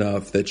big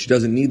enough that she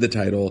doesn't need the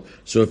title,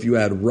 so if you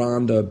had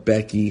Ronda,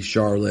 Becky,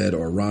 Charlotte,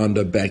 or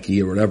Ronda,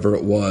 Becky, or whatever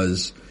it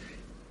was,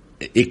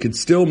 it could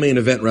still main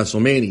event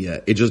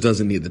WrestleMania. It just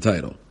doesn't need the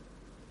title.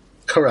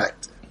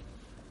 Correct.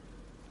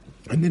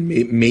 And then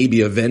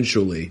maybe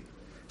eventually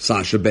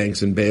Sasha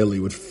Banks and Bayley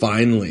would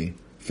finally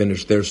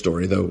finish their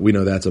story, though we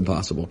know that's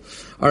impossible.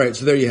 All right,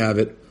 so there you have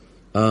it.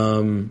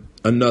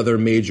 Another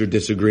major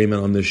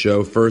disagreement on this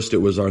show. First, it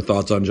was our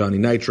thoughts on Johnny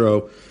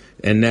Nitro,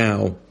 and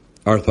now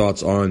our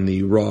thoughts on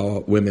the Raw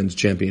Women's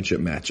Championship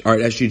match. All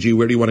right, SGG,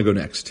 where do you want to go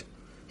next?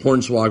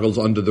 Hornswoggle's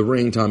under the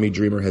ring. Tommy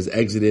Dreamer has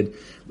exited.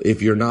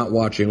 If you're not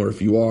watching, or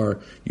if you are,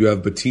 you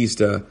have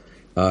Batista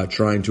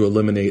trying to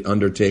eliminate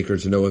Undertaker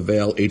to no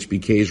avail.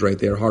 HBK's right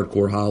there.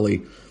 Hardcore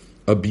Holly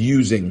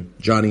abusing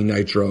Johnny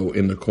Nitro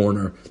in the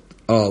corner.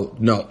 Oh,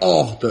 no.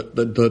 Oh,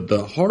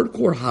 the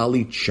Hardcore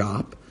Holly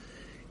chop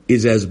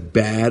is as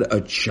bad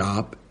a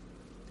chop.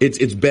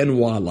 It's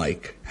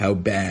Benoit-like, how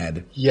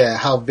bad. Yeah,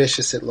 how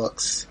vicious it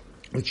looks.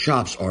 The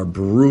chops are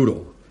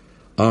brutal.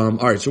 All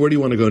right, so where do you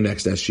want to go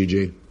next,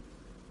 SGG?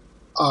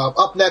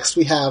 Up next,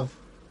 we have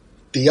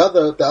the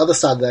other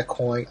side of that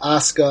coin,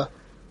 Asuka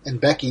and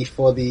Becky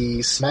for the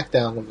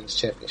SmackDown Women's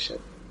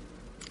Championship.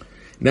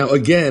 Now,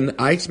 again,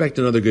 I expect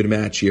another good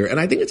match here, and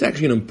I think it's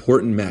actually an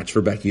important match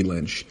for Becky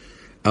Lynch.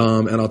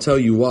 And I'll tell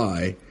you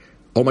why.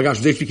 Oh my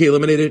gosh, was HBK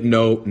eliminated?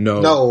 No.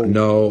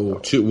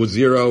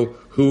 2-0.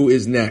 Who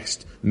is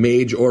next?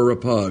 Mage or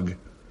Rapug?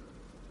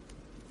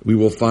 We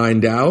will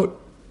find out.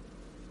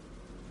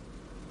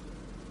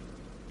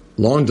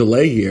 Long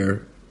delay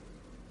here.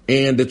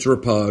 And it's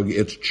Rapug.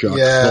 It's Chuck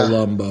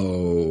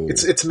Palumbo.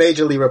 It's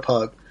majorly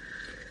Rapug.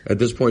 At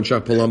this point,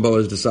 Chuck Palumbo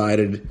has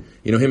decided,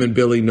 him and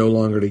Billy no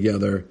longer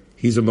together.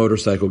 He's a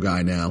motorcycle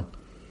guy now.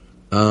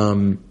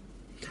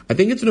 I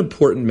think it's an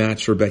important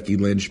match for Becky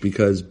Lynch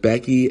because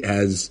Becky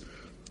has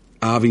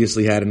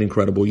obviously had an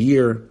incredible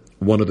year.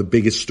 One of the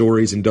biggest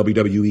stories in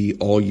WWE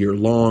all year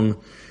long.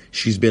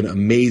 She's been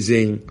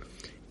amazing,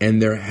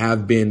 and there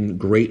have been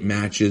great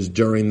matches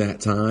during that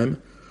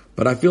time.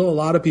 But I feel a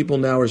lot of people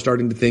now are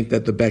starting to think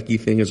that the Becky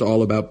thing is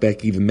all about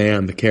Becky the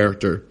man, the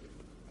character.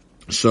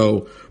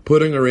 So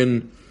putting her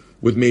in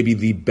with maybe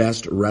the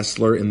best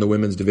wrestler in the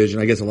women's division,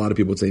 I guess a lot of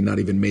people would say not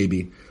even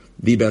maybe,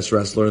 the best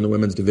wrestler in the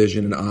women's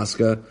division in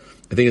Asuka,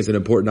 I think it's an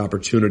important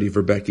opportunity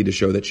for Becky to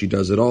show that she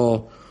does it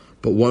all.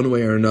 But one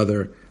way or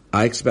another,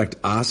 I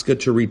expect Asuka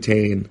to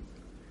retain,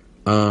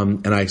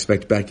 and I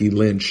expect Becky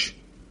Lynch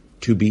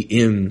to be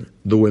in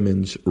the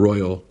Women's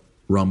Royal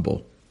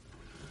Rumble.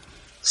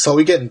 So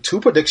we're getting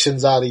two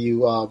predictions out of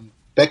you.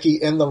 Becky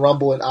in the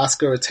Rumble and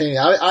Asuka retaining.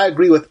 I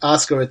agree with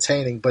Asuka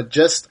retaining, but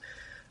just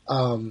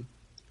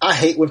I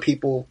hate when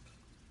people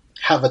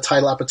have a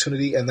title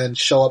opportunity and then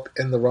show up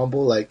in the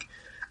Rumble. Like,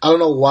 I don't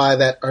know why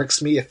that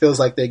irks me. It feels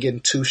like they're getting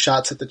two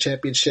shots at the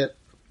championship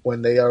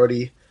when they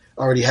already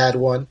had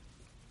one.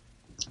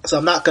 So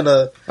I'm not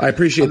gonna. I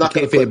appreciate the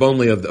kayfabe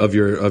only of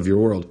your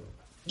world.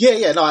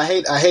 Yeah, no, I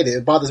hate it.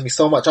 It bothers me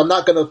so much. I'm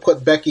not gonna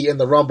put Becky in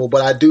the Rumble,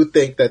 but I do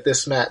think that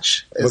this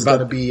match is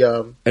gonna be.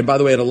 And by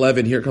the way, at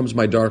 11, here comes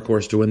my dark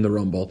horse to win the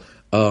Rumble.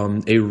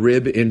 A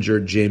rib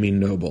injured Jamie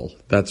Noble.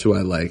 That's who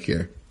I like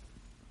here.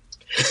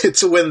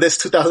 To win this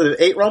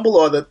 2008 Rumble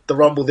or the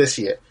Rumble this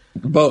year?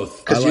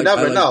 Both. Because you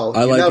never know.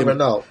 You never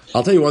know.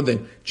 I'll tell you one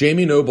thing.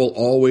 Jamie Noble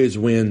always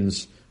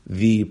wins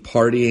the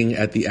partying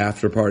at the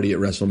after party at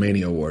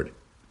WrestleMania award.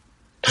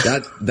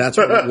 That's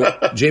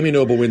what Jamie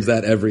Noble wins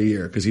that every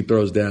year because he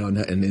throws down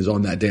and is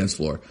on that dance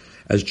floor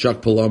as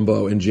Chuck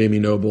Palumbo and Jamie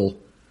Noble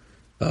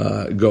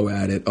go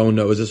at it. Oh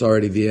no, is this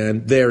already the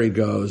end? There he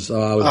goes.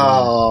 Oh,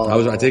 I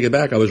was wrong. I take it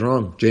back. I was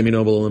wrong. Jamie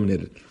Noble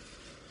eliminated.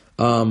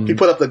 He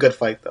put up the good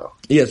fight though.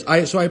 Yes,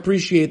 so I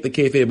appreciate the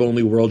kayfabe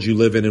only world you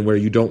live in and where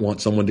you don't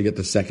want someone to get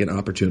the second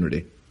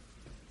opportunity.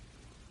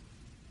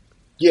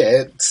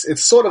 Yeah,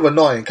 it's sort of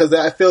annoying because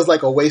it feels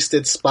like a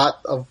wasted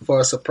spot for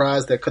a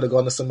surprise that could have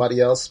gone to somebody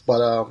else.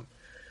 But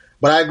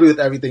I agree with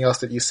everything else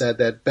that you said.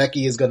 That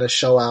Becky is going to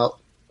show out.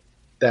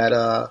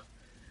 That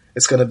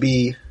it's going to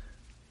be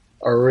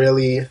a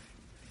really,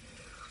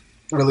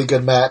 really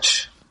good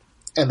match,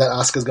 and that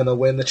Asuka's going to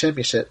win the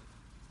championship.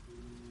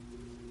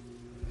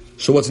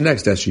 So what's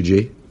next,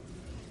 SGG?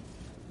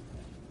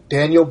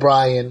 Daniel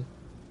Bryan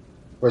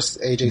versus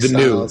AJ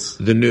Styles.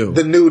 The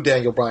new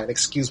Daniel Bryan,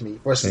 excuse me,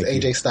 versus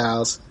AJ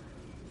Styles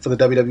for the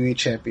WWE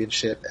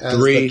Championship as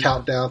the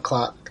countdown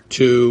clock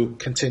 2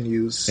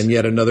 continues. And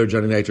yet another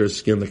Johnny Nitro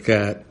skin the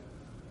cat,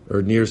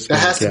 or near skin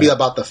that has the cat. To be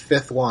about the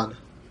 5th one.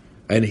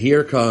 And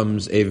here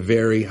comes a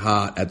very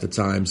hot, at the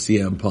time,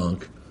 CM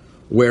Punk,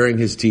 wearing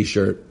his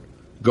t-shirt,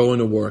 going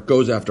to work,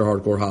 goes after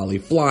Hardcore Holly,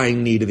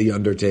 flying knee to The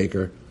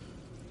Undertaker,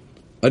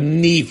 a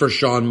knee for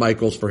Shawn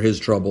Michaels for his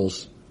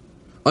troubles,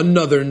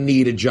 another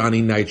knee to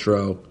Johnny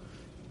Nitro.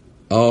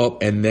 Oh,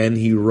 and then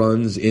he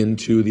runs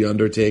into The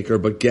Undertaker,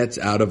 but gets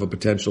out of a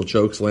potential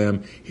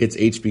chokeslam, hits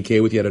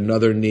HBK with yet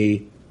another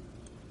knee,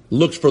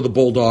 looks for the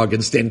Bulldog,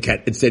 instead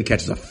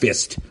catches a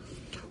fist.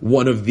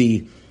 One of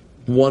the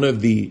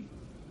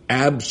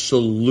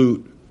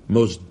absolute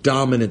most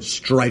dominant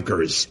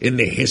strikers in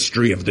the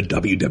history of the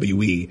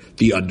WWE,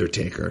 The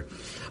Undertaker.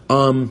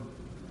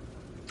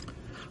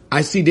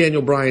 I see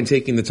Daniel Bryan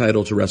taking the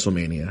title to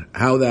WrestleMania.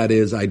 How that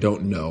is, I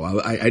don't know.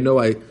 I know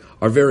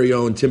our very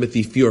own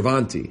Timothy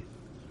Fioravanti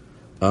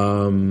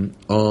on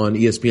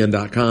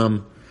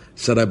ESPN.com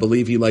said I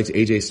believe he likes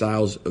AJ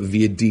Styles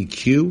via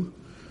DQ,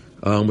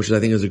 which I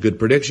think is a good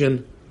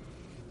prediction.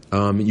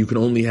 You can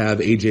only have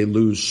AJ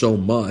lose so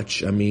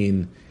much. I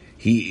mean,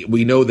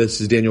 we know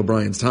this is Daniel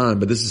Bryan's time,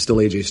 but this is still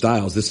AJ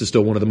Styles. This is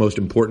still one of the most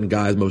important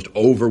guys, most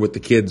over with the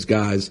kids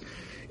guys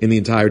in the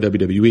entire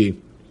WWE.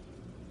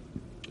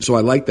 So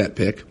I like that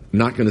pick. I'm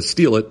not going to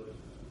steal it.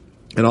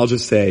 And I'll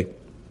just say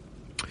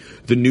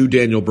the new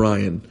Daniel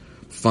Bryan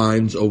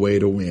finds a way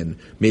to win.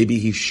 Maybe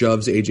he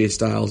shoves AJ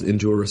Styles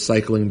into a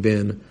recycling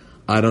bin.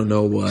 I don't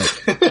know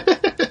what.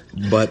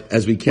 But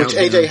as we count Which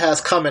AJ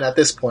has coming at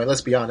this point,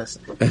 let's be honest.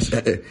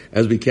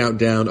 As we count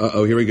down,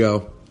 here we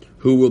go.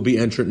 Who will be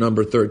entrant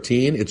number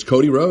 13? It's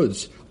Cody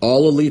Rhodes.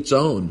 All Elite's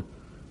own.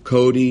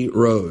 Cody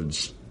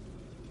Rhodes.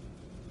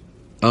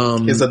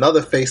 Is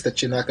another face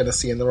that you're not going to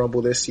see in the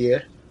Rumble this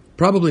year.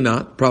 Probably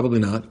not.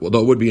 Although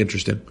it would be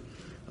interesting.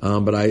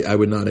 But I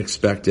would not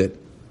expect it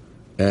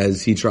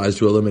as he tries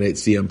to eliminate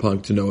CM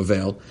Punk to no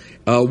avail.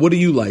 What do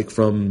you like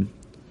from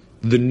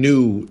the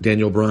new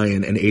Daniel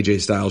Bryan and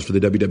AJ Styles for the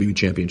WWE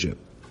Championship?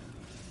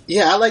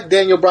 Yeah, I like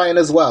Daniel Bryan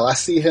as well. I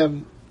see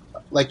him,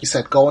 like you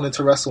said, going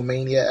into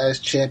WrestleMania as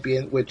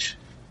champion, which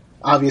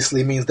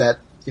obviously means that,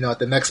 at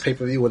the next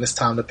pay-per-view when it's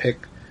time to pick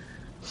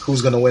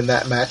who's going to win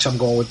that match, I'm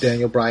going with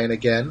Daniel Bryan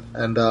again.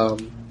 And,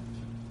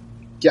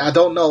 I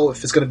don't know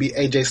if it's going to be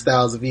AJ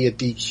Styles via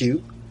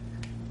DQ.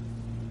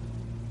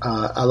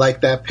 I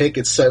like that pick.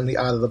 It's certainly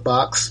out of the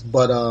box.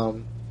 But,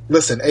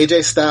 listen,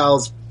 AJ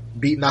Styles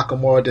beat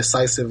Nakamura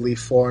decisively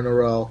 4 in a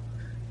row.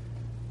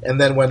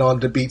 And then went on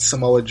to beat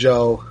Samoa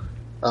Joe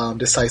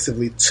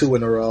decisively 2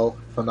 in a row,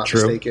 if I'm not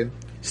mistaken.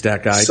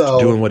 Stat guy,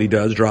 doing what he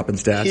does, dropping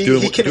stats,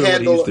 doing what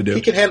he used to do.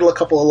 He can handle a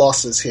couple of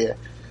losses here.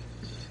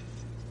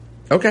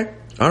 Okay.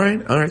 All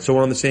right. So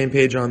we're on the same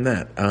page on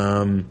that.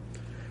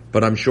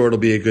 But I'm sure it'll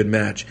be a good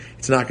match.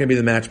 It's not going to be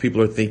the match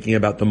people are thinking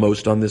about the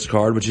most on this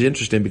card, which is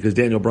interesting because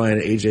Daniel Bryan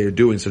and AJ are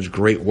doing such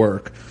great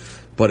work.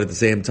 But at the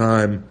same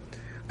time,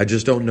 I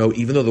just don't know,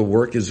 even though the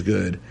work is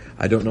good,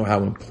 I don't know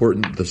how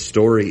important the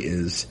story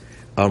is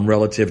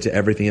relative to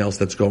everything else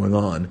that's going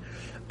on.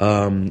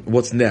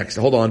 What's next?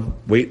 Hold on.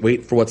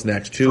 Wait for what's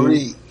next.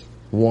 2,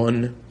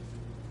 1.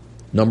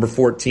 Number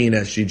 14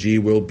 SGG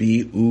will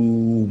be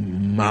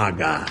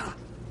Umaga.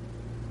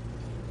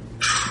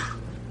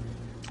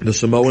 The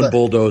Samoan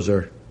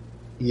Bulldozer.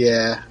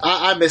 Yeah,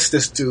 I miss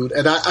this dude.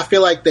 And I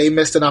feel like they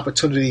missed an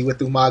opportunity with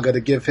Umaga to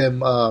give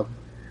him a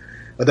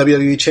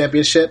WWE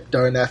Championship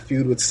during that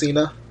feud with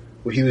Cena,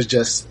 where he was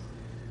just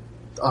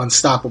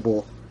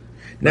unstoppable.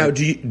 Now,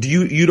 do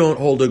you don't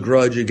hold a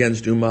grudge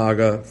against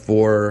Umaga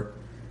for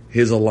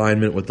his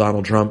alignment with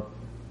Donald Trump?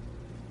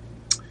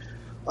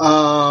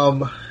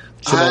 Samoan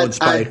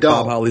Spike,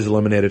 Bob Holly's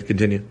eliminated.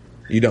 Continue.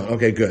 You don't?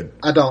 Okay, good.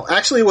 I don't.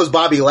 Actually, it was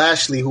Bobby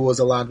Lashley who was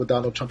aligned with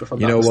Donald Trump, if I'm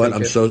not mistaken. You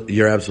know what?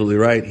 You're absolutely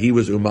right. He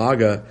was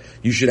Umaga.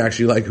 You should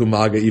actually like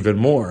Umaga even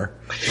more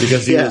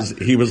because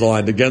he was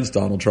aligned against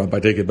Donald Trump. I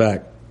take it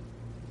back.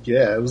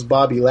 Yeah, it was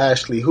Bobby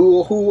Lashley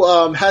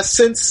who has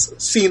since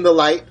seen the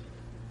light.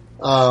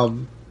 I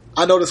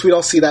notice we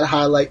don't see that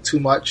highlight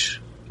too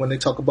much when they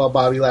talk about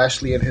Bobby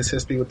Lashley and his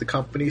history with the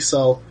company.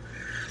 So,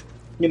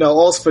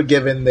 all's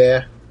forgiven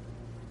there.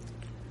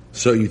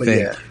 So you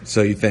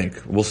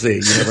think. We'll see.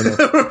 You never know.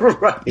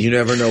 Right. You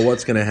never know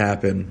what's going to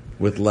happen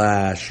with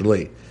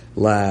Lashley.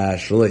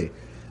 It's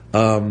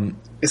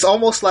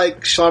almost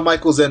like Shawn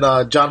Michaels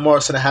and John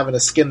Morrison are having a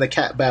skin the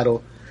cat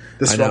battle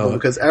this Rumble,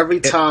 because every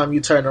time you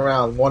turn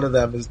around, one of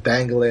them is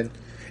dangling.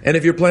 And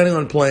if you're planning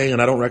on playing,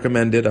 and I don't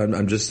recommend it,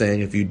 I'm just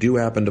saying if you do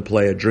happen to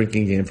play a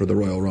drinking game for the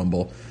Royal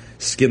Rumble,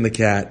 skin the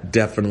cat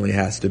definitely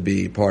has to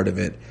be part of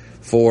it.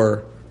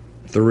 4,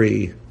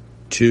 3,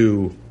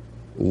 2,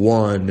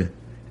 1...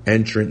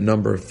 Entrant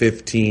number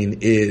 15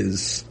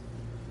 is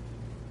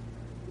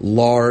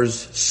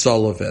Lars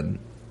Sullivan.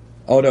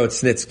 Oh no,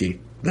 it's Snitsky.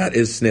 That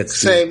is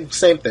Snitsky.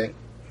 Same thing.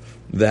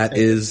 That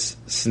is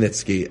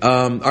Snitsky.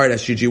 All right,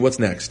 SGG, what's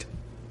next?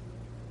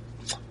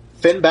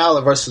 Finn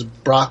Balor versus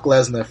Brock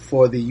Lesnar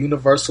for the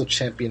Universal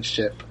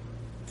Championship.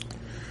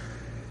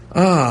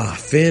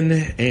 Finn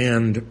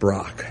and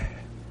Brock.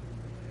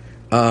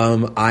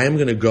 I am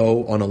going to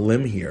go on a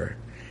limb here,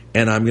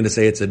 and I'm going to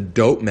say it's a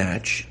dope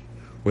match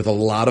with a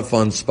lot of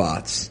fun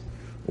spots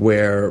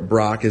where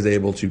Brock is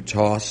able to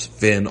toss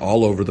Finn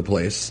all over the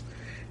place,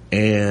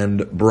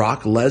 and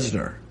Brock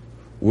Lesnar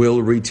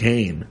will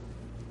retain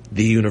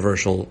the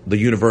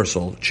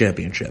Universal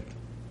Championship.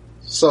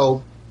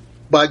 So,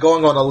 by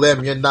going on a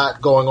limb, you're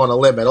not going on a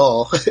limb at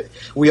all.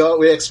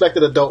 We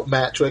expected a dope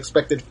match. We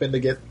expected Finn to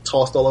get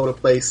tossed all over the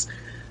place.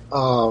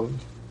 I'm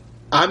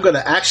going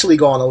to actually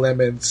go on a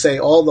limb and say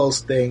all those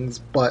things,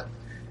 but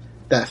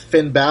that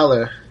Finn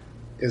Balor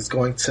is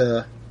going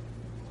to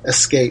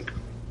escape.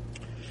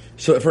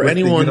 So for with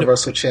anyone, the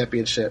Universal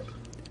Championship.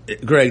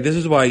 Greg, this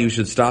is why you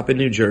should stop in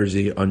New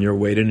Jersey on your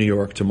way to New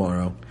York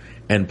tomorrow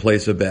and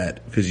place a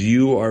bet, because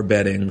you are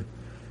betting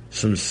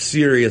some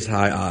serious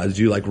high odds.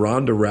 You like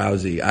Ronda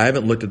Rousey. I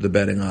haven't looked at the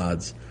betting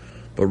odds,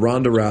 but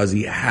Ronda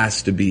Rousey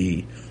has to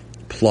be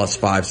plus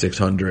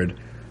 500-600.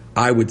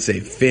 I would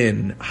say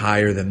Finn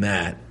higher than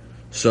that.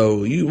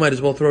 So you might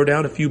as well throw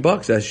down a few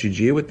bucks,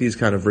 SGG, with these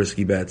kind of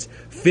risky bets.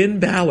 Finn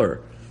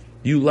Balor,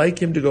 you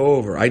like him to go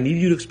over. I need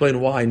you to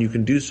explain why, and you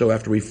can do so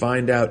after we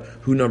find out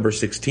who number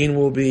 16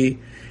 will be.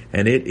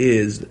 And it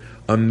is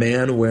a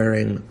man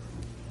wearing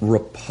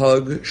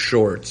Repug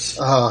shorts.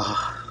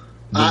 I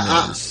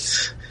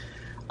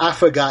I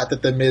forgot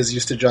that the Miz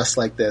used to dress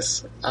like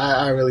this.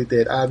 I really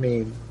did. I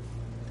mean,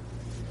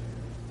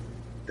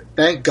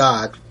 thank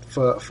God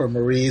for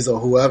Maurice or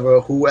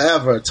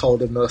whoever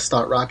told him to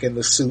start rocking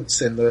the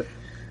suits and the.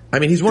 I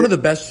mean, he's one of the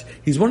best.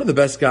 He's one of the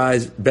best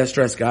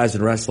dressed guys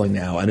in wrestling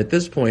now. And at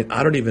this point,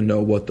 I don't even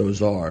know what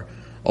those are.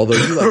 Although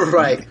you like,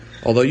 right.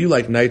 Although you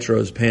like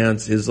Nitro's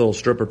pants, his little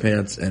stripper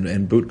pants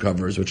and boot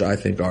covers, which I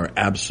think are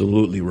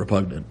absolutely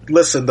repugnant.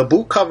 Listen, the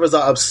boot covers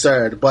are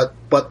absurd, but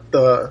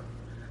the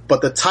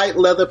tight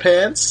leather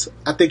pants,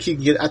 I think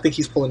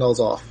he's pulling those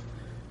off.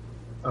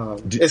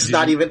 It's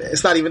not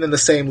even in the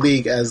same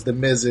league as the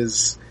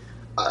Miz's.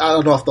 I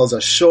don't know if those are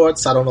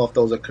shorts. I don't know if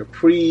those are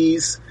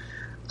capris.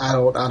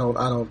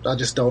 I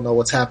just don't know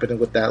what's happening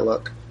with that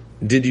look.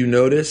 Did you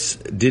notice,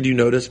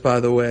 by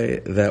the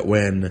way, that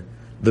when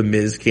the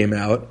Miz came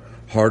out,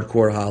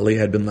 Hardcore Holly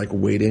had been like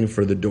waiting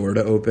for the door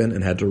to open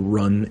and had to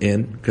run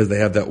in because they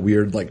have that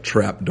weird like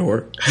trap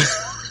door?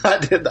 I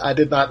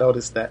did not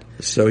notice that.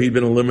 So he'd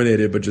been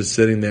eliminated, but just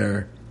sitting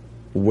there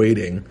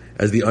waiting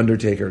as the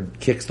Undertaker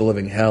kicks the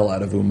living hell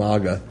out of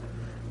Umaga.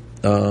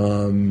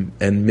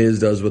 And Miz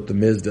does what the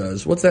Miz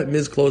does. What's that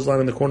Miz clothesline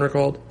in the corner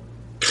called?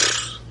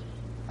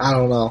 I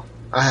don't know.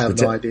 I have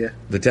no idea.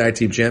 The tag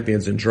team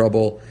champion's in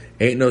trouble.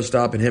 Ain't no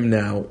stopping him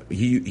now.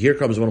 Here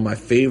comes one of my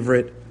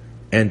favorite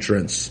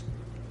entrants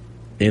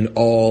in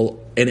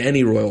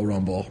any Royal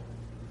Rumble.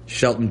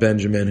 Shelton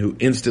Benjamin, who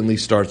instantly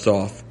starts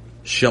off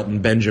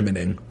Shelton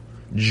Benjamining,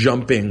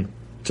 jumping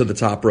to the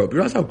top rope. You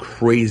realize how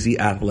crazy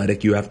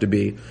athletic you have to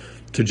be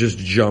to just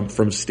jump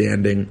from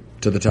standing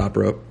to the top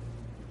rope?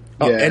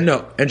 Oh, yeah. And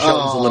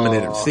Shelton's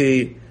eliminated.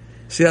 See,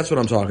 that's what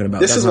I'm talking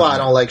about. This is why I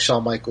don't like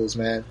Shawn Michaels,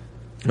 man.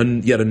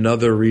 And yet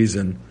another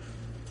reason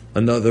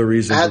Add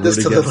to this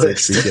root to the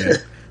against list.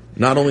 HBK.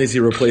 Not only is he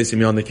replacing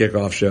me on the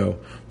kickoff show,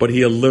 but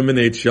he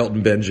eliminates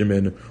Shelton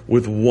Benjamin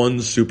with one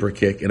super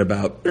kick in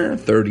about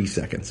 30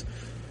 seconds.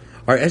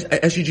 All right,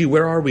 SGG,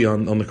 where are we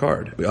on the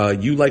card?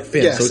 You like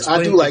Finn. Yes, so explain,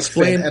 I do like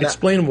Finn.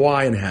 Explain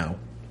why and how.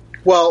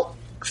 Well,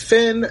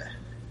 Finn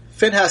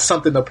has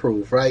something to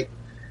prove, right?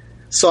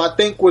 So I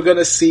think we're going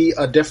to see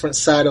a different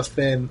side of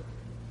Finn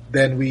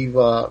than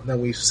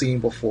we've seen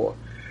before.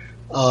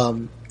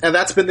 And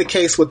that's been the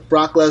case with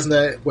Brock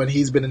Lesnar when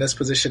he's been in this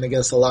position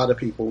against a lot of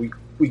people.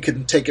 We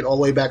can take it all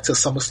the way back to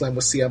SummerSlam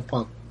with CM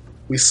Punk.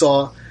 We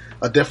saw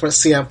a different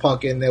CM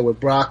Punk in there with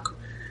Brock.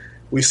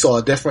 We saw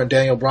a different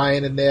Daniel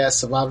Bryan in there,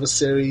 Survivor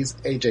Series,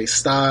 AJ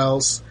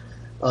Styles.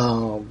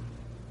 And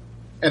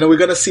then we're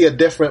going to see a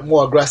different,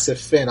 more aggressive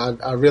Finn.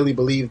 I really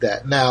believe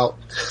that. Now,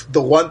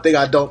 the one thing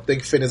I don't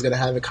think Finn is going to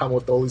have in common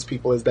with all these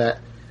people is that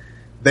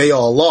they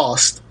all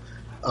lost.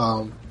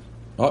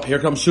 Here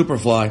comes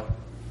Superfly.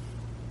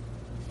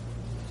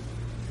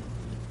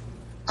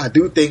 I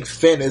do think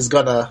Finn is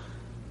going to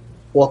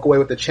walk away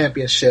with the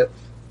championship.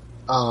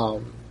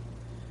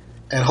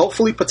 And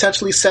hopefully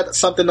potentially set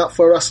something up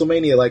for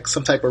WrestleMania, like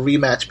some type of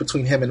rematch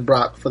between him and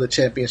Brock for the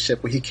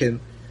championship where he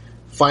can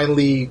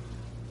finally,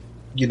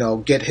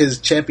 get his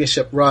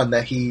championship run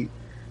that he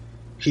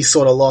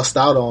sort of lost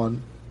out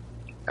on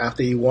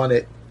after he won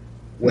it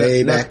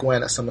back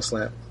when at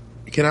SummerSlam.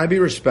 Can I be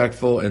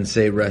respectful and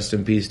say rest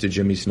in peace to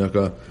Jimmy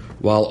Snuka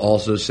while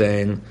also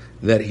saying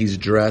that he's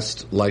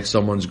dressed like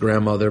someone's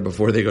grandmother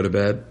before they go to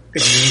bed?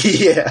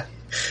 Yeah,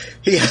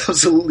 he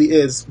absolutely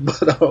is.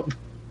 But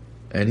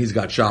and he's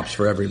got chops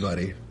for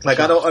everybody.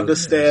 Like, I don't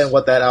understand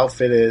what that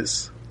outfit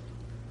is.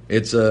 I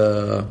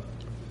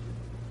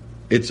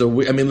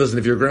mean, listen,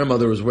 if your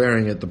grandmother was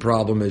wearing it, the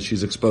problem is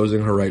she's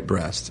exposing her right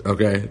breast,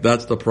 okay?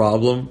 That's the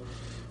problem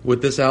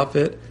with this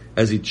outfit,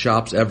 as he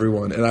chops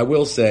everyone. And I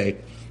will say,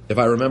 if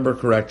I remember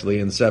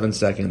correctly, in 7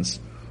 seconds,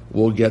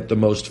 we'll get the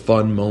most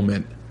fun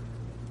moment,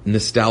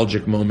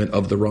 nostalgic moment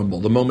of the Rumble.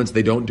 The moments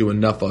they don't do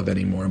enough of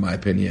anymore, in my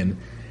opinion,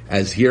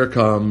 as here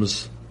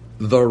comes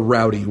the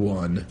rowdy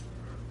one,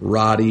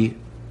 Roddy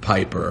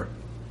Piper.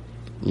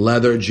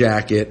 Leather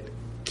jacket,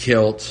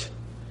 kilt,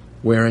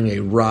 wearing a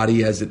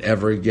Roddy as it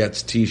ever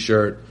gets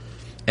t-shirt.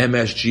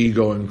 MSG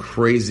going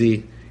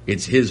crazy.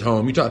 It's his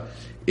home.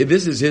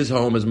 This is his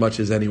home as much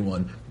as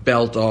anyone.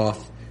 Belt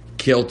off,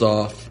 kilt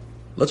off.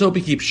 Let's hope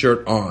he keeps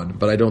shirt on,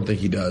 but I don't think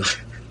he does.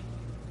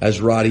 As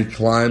Roddy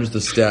climbs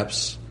the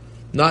steps,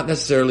 not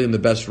necessarily in the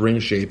best ring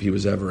shape he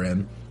was ever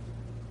in.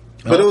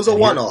 But it was a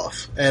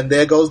one-off, and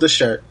there goes the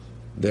shirt.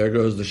 There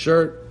goes the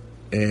shirt.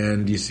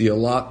 And you see a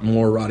lot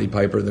more Roddy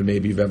Piper than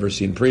maybe you've ever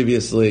seen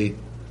previously.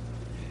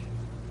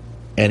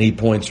 And he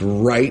points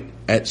right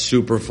at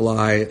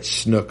Superfly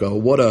Snuka.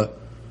 What a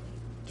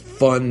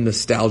fun,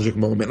 nostalgic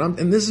moment.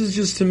 And this is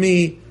just, to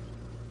me,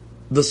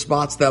 the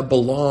spots that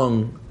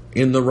belong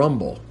in the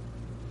Rumble.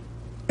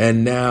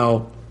 And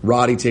now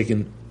Roddy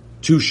taking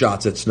 2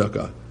 shots at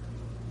Snuka.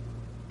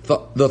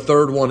 The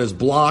third one is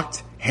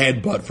blocked,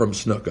 headbutt from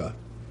Snuka.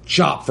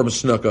 Chop from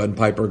Snuka, and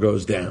Piper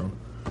goes down.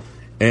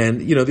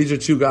 And, these are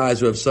 2 guys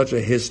who have such a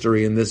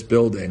history in this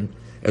building,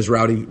 as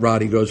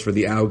Roddy goes for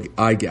the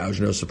eye gouge,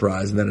 no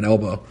surprise, and then an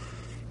elbow.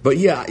 But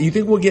yeah, you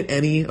think we'll get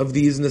any of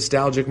these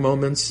nostalgic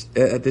moments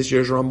at this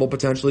year's Rumble,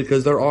 potentially?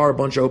 Because there are a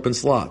bunch of open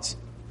slots.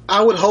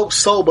 I would hope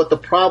so, but the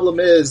problem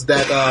is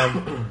that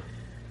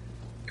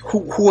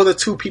who are the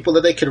two people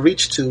that they can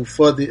reach to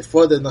for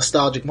the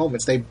nostalgic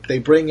moments? They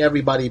bring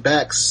everybody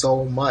back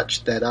so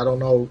much that I don't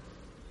know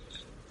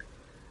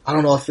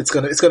if it's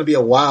gonna be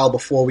a while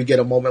before we get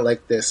a moment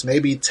like this.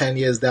 Maybe 10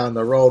 years down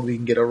the road we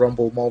can get a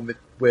Rumble moment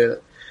where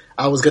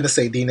I was gonna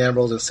say Dean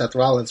Ambrose and Seth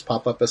Rollins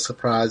pop up as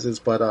surprises,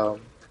 but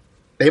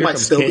they might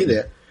still be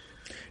there.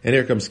 And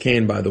here comes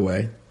Kane, by the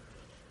way.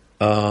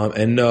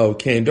 And no,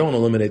 Kane, don't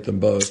eliminate them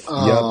both.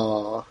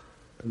 And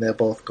they're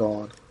both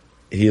gone.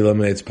 He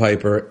eliminates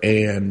Piper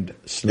and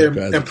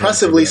Snuka.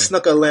 Impressively,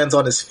 Snuka lands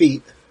on his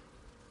feet.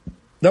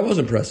 That was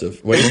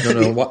impressive. Wait,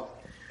 no, what?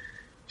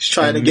 He's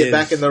trying to get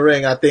back in the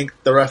ring. I think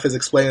the ref is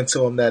explaining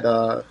to him that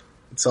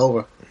it's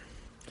over.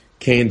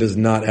 Kane does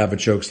not have a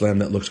chokeslam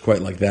that looks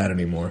quite like that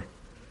anymore.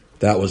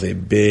 That was a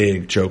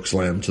big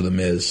chokeslam to The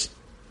Miz.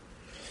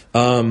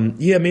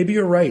 Yeah, maybe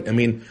you're right. I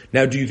mean,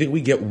 now, do you think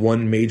we get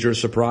one major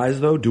surprise,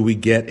 though? Do we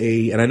get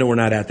and I know we're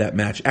not at that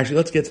match. Actually,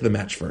 let's get to the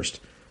match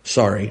first.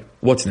 Sorry.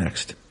 What's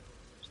next?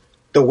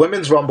 The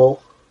Women's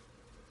Rumble.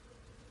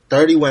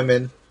 30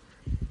 women.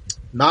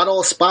 Not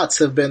all spots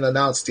have been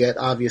announced yet,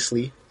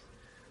 obviously.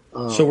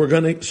 So we're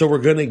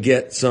gonna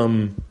get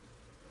some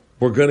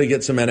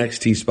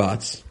NXT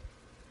spots.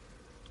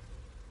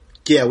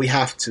 Yeah, we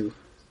have to.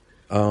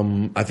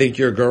 I think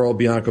your girl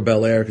Bianca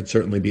Belair could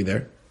certainly be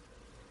there.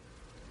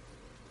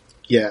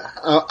 Yeah,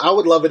 I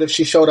would love it if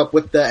she showed up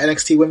with the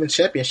NXT Women's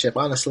Championship,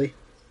 honestly.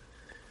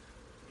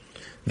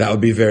 That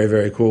would be very,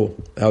 very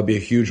cool. That would be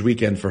a huge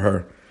weekend for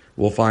her.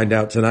 We'll find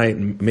out tonight,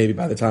 and maybe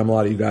by the time a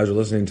lot of you guys are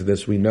listening to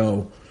this, we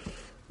know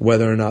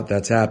whether or not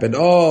that's happened.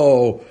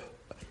 Oh,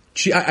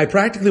 I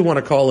practically want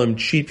to call him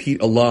Cheap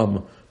Heat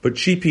alum, but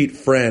Cheap Heat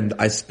friend,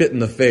 I spit in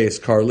the face.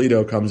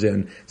 Carlito comes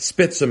in,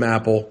 spits some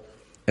apple,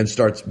 and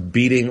starts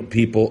beating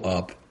people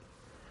up.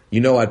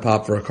 You know I'd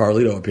pop for a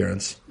Carlito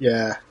appearance.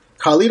 Yeah.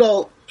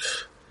 Carlito,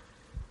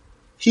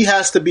 he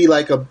has to be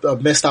like a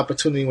missed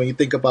opportunity when you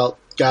think about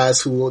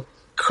guys who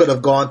could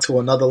have gone to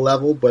another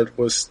level but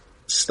was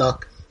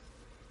stuck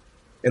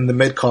in the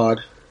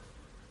mid-card.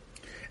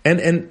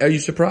 And are you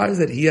surprised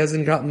that he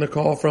hasn't gotten the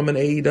call from an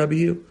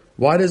AEW?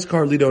 Why does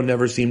Carlito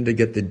never seem to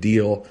get the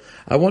deal?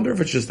 I wonder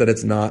if it's just that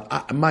it's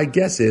not. My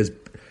guess is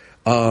big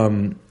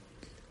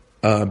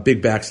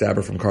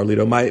backstabber from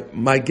Carlito.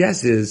 My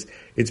guess is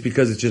it's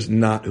because it's just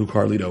not who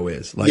Carlito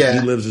is. Like he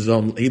lives his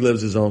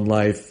own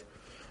life.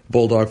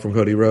 Bulldog from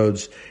Cody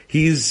Rhodes.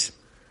 He's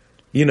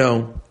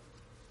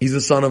the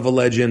son of a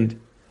legend.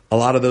 A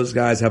lot of those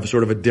guys have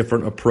sort of a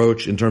different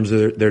approach in terms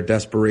of their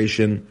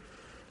desperation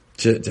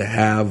to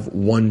have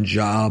one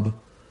job.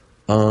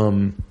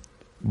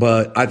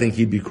 But I think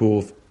he'd be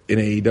cool in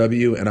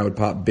AEW, and I would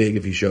pop big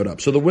if he showed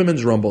up. So the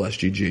Women's Rumble,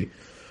 SGG.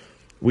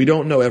 We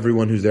don't know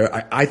everyone who's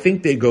there. I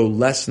think they go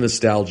less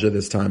nostalgia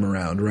this time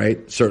around,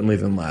 right? Certainly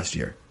than last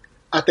year.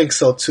 I think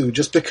so, too.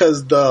 Just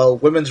because the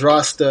women's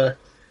roster,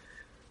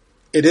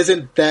 it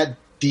isn't that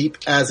deep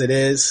as it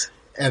is.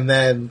 And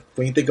then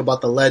when you think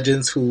about the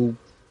legends who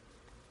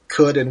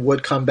could and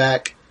would come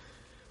back,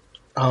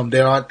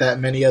 there aren't that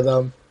many of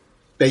them.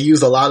 They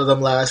used a lot of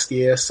them last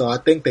year, so I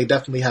think they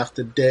definitely have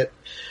to dig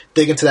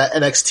into that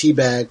NXT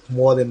bag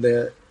more than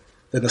the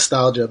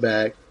nostalgia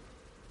bag.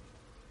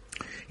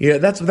 Yeah,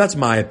 that's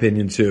my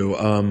opinion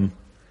too.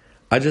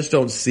 I just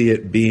don't see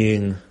it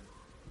being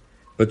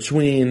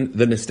between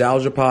the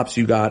nostalgia pops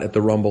you got at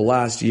the Rumble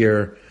last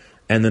year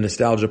and the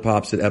nostalgia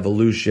pops at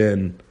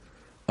Evolution.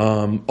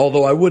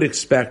 Although I would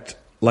expect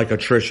like a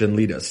Trish and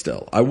Lita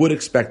still. I would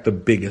expect the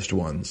biggest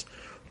ones,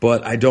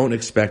 but I don't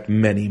expect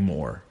many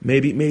more.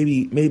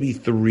 Maybe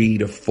 3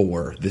 to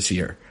 4 this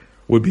year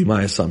would be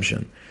my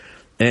assumption.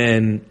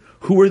 And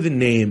who are the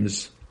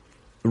names,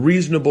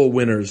 reasonable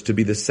winners to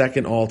be the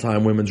second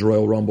all-time Women's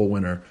Royal Rumble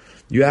winner?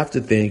 You have to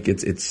think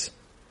it's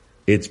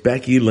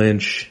Becky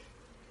Lynch.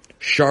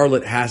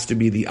 Charlotte has to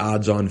be the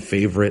odds-on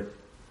favorite.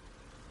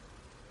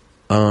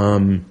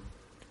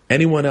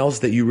 Anyone else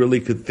that you really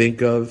could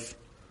think of?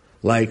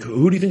 Like,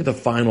 who do you think the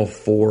final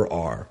 4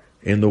 are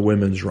in the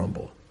Women's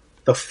Rumble?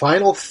 The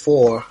final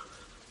 4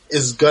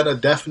 is gonna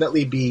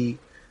definitely be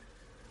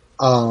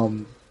a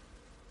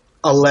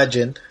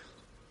legend,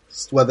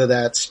 whether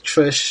that's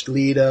Trish,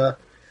 Lita,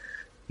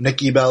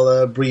 Nikki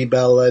Bella, Brie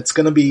Bella. It's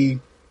gonna be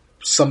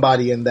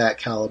somebody in that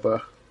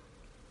caliber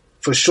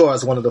for sure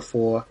as one of the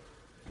 4.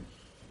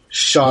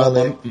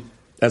 Charlotte.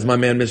 As my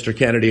man Mr.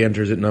 Kennedy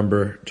enters at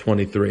number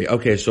 23.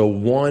 Okay, so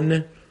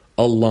 1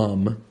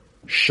 alum,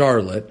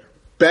 Charlotte.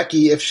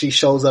 Becky, if she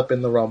shows up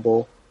in the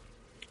Rumble.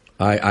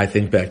 I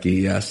think Becky,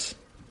 yes.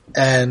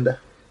 And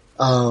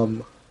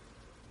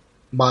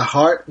my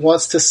heart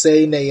wants to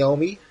say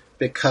Naomi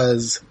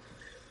because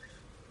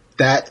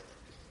that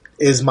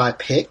is my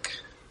pick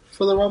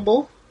for the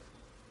Rumble.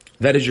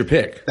 That is your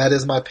pick? That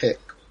is my pick.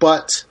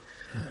 But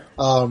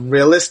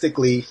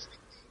realistically,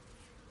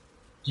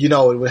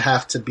 it would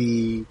have to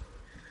be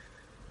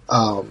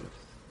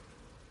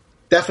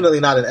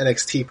definitely not an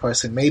NXT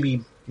person.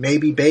 Maybe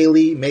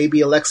Bayley, maybe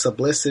Alexa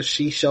Bliss if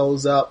she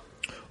shows up.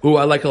 Ooh,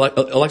 I like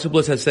Alexa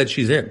Bliss has said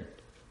she's in.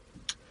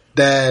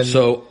 Then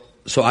so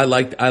I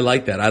like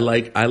that.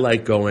 I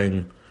like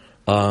going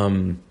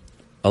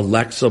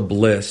Alexa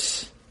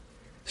Bliss.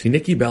 See,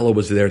 Nikki Bella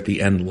was there at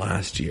the end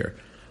last year.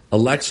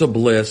 Alexa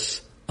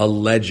Bliss, a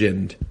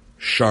legend,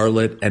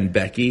 Charlotte, and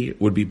Becky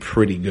would be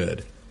pretty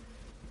good.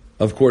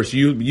 Of course,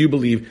 you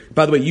believe.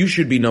 By the way, you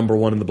should be number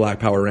one in the Black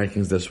Power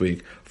rankings this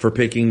week for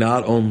picking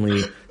not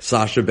only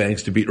Sasha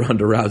Banks to beat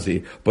Ronda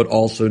Rousey, but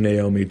also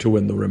Naomi to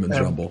win the Women's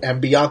Rumble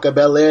and Bianca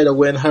Belair to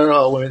win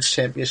her Women's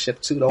Championship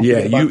too. Don't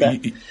forget about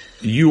that.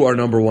 You are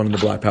number one in the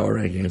Black Power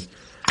rankings.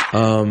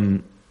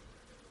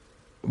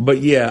 But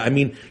yeah, I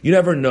mean, you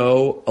never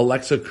know.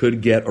 Alexa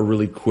could get a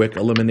really quick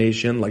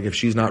elimination, like if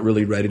she's not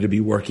really ready to be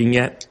working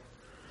yet,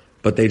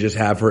 but they just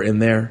have her in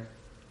there.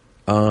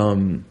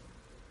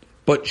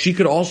 But she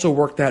could also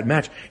work that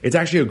match. It's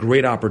actually a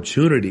great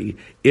opportunity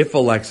if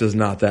Alexa's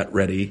not that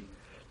ready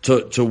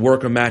to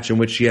work a match in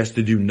which she has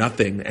to do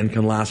nothing and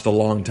can last a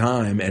long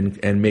time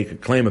and make a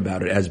claim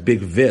about it as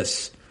Big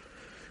Vis.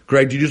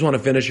 Greg, do you just want to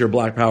finish your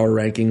Black Power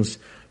rankings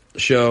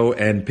show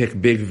and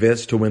pick Big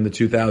Vis to win the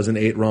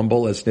 2008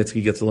 Rumble as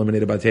Snitsky gets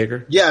eliminated by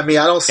Taker? Yeah, I mean,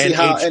 I don't see and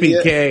how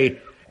HBK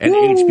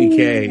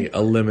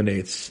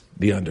eliminates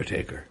The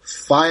Undertaker.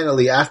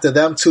 Finally, after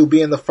them two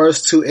being the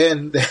first two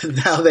in,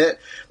 now that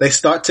they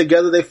start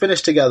together, they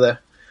finish together.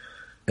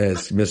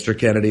 As Mr.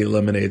 Kennedy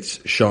eliminates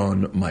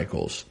Shawn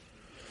Michaels.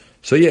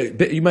 So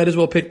yeah, you might as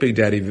well pick Big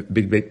Daddy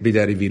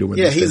V to win.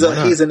 Yeah,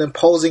 he's an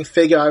imposing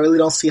figure. I really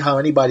don't see how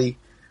anybody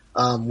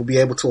will be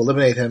able to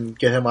eliminate him,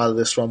 get him out of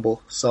this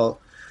Rumble. So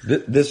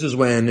this is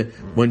when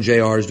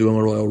JR is doing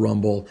a Royal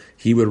Rumble,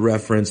 he would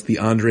reference the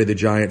Andre the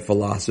Giant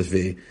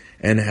philosophy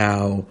and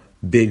how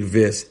Big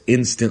Vis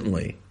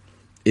instantly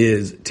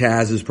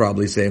Taz is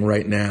probably saying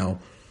right now,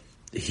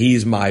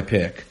 he's my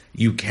pick.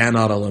 You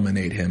cannot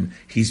eliminate him.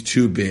 He's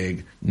too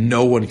big.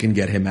 No one can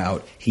get him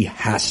out. He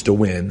has to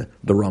win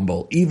the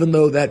Rumble, even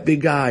though that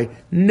big guy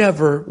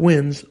never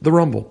wins the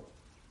Rumble.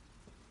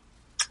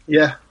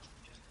 Yeah.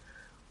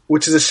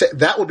 Which is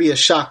that would be a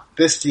shock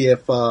this year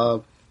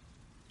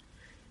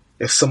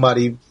if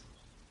somebody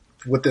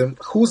with them,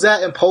 who's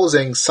that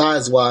imposing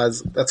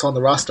size-wise that's on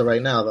the roster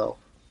right now, though?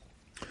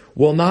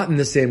 Well, not in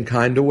the same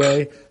kind of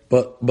way,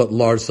 but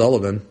Lars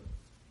Sullivan.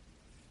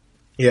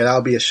 Yeah, that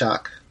would be a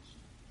shock.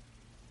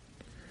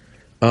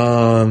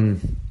 I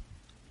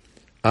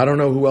don't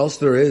know who else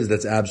there is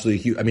that's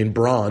absolutely huge. I mean,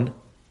 Braun.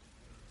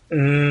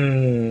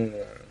 And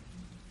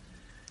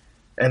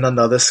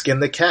another Skin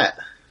the Cat.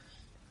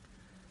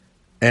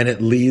 And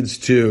it leads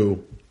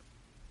to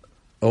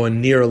a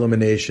near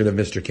elimination of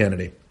Mr.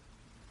 Kennedy.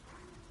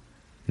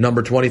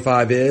 Number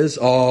 25 is,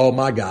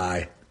 my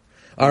guy.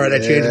 All right, yeah.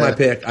 I changed my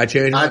pick. I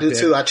do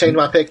too. I changed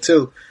my pick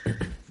too.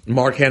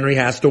 Mark Henry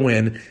has to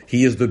win.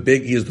 He is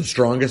the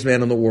strongest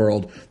man in the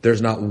world.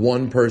 There's not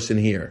one person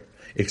here,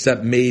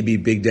 except maybe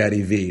Big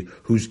Daddy V,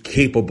 who's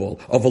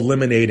capable of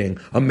eliminating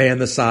a man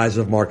the size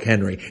of Mark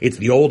Henry. It's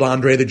the old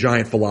Andre the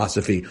Giant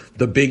philosophy.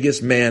 The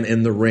biggest man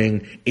in the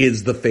ring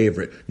is the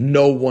favorite.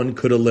 No one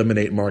could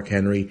eliminate Mark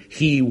Henry.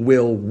 He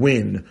will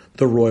win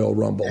the Royal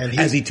Rumble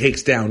as he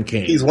takes down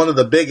Kane. He's one of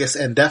the biggest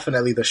and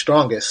definitely the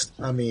strongest.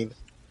 I mean,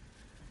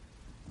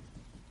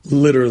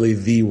 literally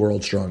the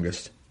world's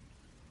strongest.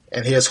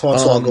 And here's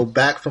Hornswoggle go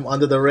back from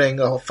under the ring.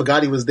 Oh,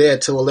 forgot he was there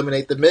to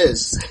eliminate The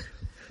Miz.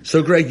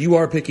 So, Greg, you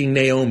are picking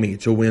Naomi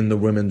to win the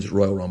Women's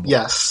Royal Rumble.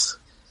 Yes.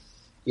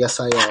 Yes,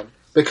 I am.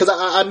 Because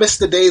I miss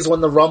the days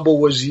when the Rumble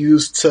was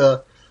used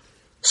to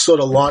sort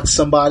of launch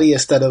somebody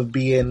instead of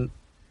being...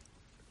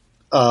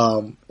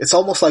 it's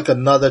almost like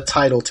another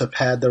title to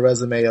pad the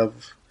resume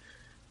of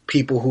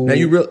people who now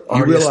you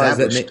realize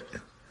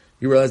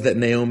that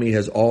Naomi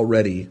has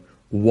already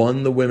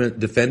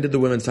defended the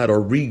women's title,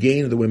 or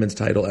regained the women's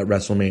title at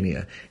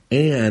WrestleMania,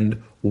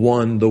 and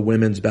won the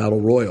Women's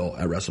Battle Royal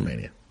at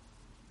WrestleMania.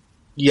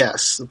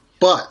 Yes,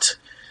 but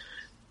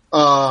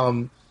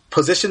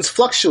positions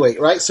fluctuate,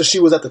 right? So she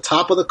was at the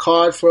top of the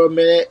card for a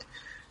minute.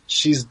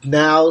 She's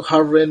now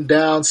hovering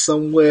down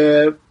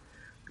somewhere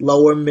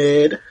lower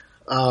mid.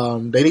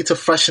 They need to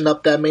freshen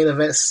up that main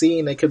event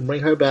scene. They can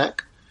bring her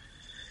back.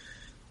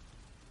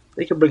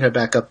 They can bring her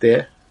back up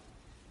there.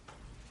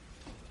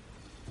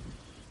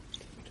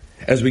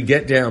 As we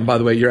get down, by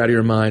the way, you're out of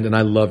your mind, and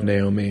I love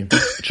Naomi.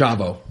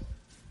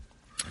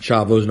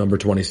 Chavo's number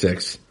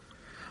 26.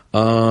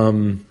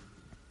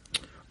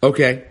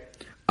 Okay.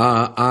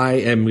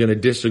 I am going to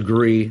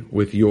disagree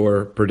with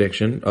your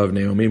prediction of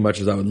Naomi,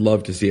 much as I would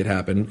love to see it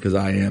happen, because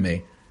I am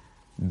a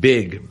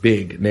big,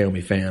 big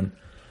Naomi fan,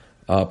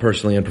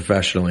 personally and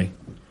professionally.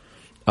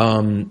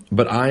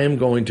 But I am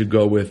going to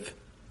go with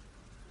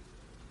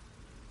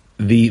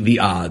the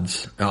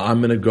odds. Now,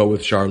 I'm going to go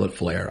with Charlotte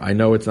Flair. I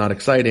know it's not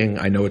exciting.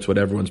 I know it's what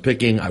everyone's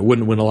picking. I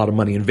wouldn't win a lot of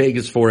money in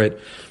Vegas for it,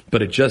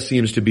 but it just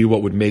seems to be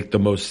what would make the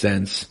most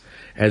sense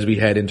as we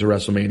head into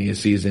WrestleMania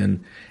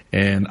season,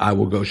 and I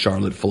will go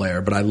Charlotte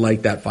Flair. But I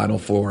like that Final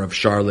Four of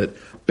Charlotte,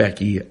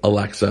 Becky,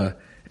 Alexa,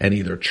 and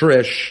either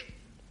Trish,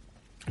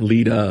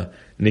 Lita,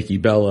 Nikki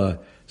Bella,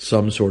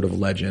 some sort of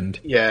legend.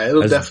 Yeah,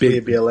 it'll definitely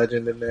be a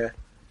legend in there.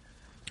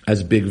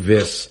 As Big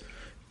Vis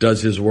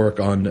does his work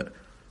on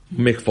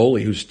Mick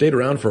Foley, who stayed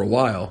around for a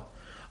while.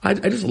 I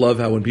just love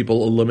how when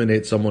people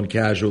eliminate someone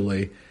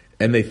casually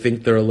and they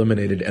think they're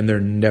eliminated and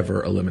they're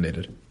never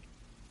eliminated.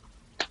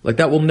 Like,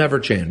 that will never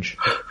change.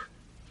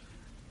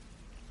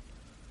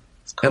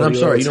 And I'm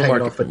sorry,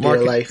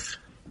 Mark life.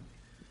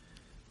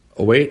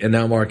 Oh, wait, and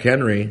now Mark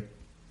Henry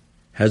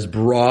has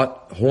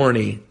brought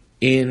Horny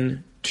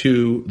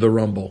into the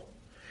Rumble.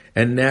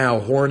 And now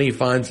Horny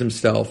finds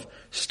himself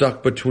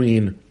stuck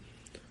between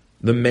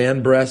the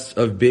man breasts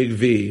of Big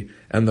V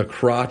and the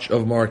crotch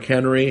of Mark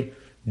Henry,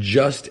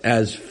 just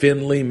as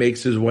Finlay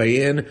makes his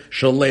way in.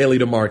 Shillelagh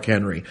to Mark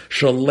Henry.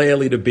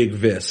 Shillelagh to Big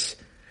Vis.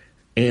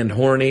 And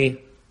Horny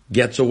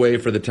gets away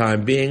for the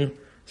time being,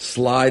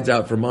 slides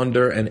out from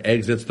under, and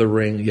exits the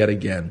ring yet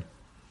again.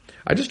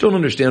 I just don't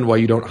understand why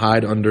you don't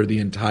hide the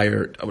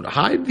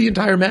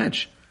entire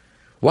match.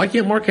 Why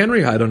can't Mark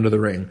Henry hide under the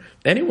ring?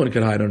 Anyone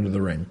can hide under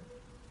the ring.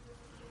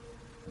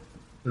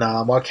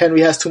 Nah, Mark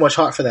Henry has too much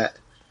heart for that.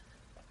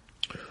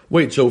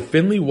 Wait, so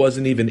Finlay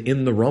wasn't even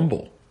in the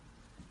Rumble.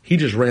 He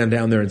just ran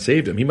down there and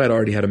saved him. He might have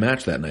already had a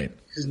match that night.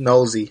 He's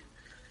nosy.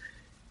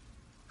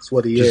 That's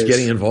what he is. Just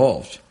getting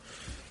involved.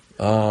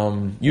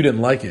 You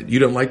didn't like it. You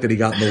didn't like that he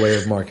got in the way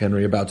of Mark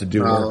Henry about to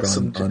do work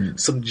on...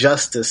 Some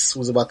justice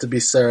was about to be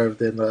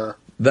served in...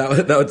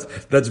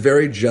 That's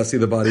very Jesse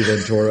the Body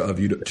Ventura of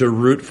you to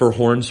root for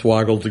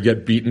Hornswoggle to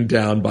get beaten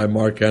down by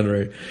Mark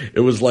Henry. It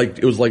was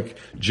like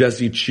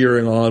Jesse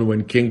cheering on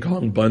when King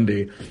Kong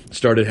Bundy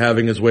started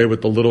having his way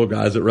with the little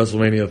guys at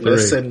WrestleMania 3.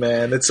 Listen,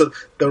 man,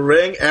 the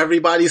ring.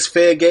 Everybody's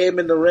fair game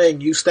in the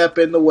ring. You step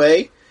in the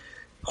way.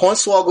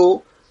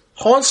 Hornswoggle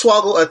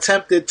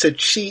attempted to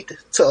cheat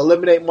to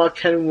eliminate Mark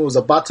Henry and was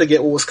about to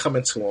get what was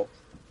coming to him.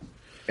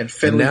 And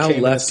Finlay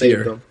came and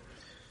saved him.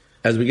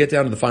 As we get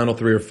down to the final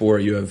 3 or 4,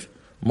 you have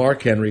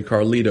Mark Henry,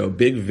 Carlito,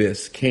 Big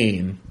Vis,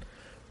 Kane,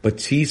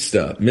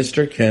 Batista,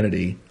 Mr.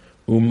 Kennedy,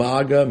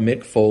 Umaga,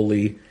 Mick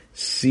Foley,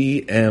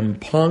 CM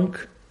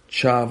Punk,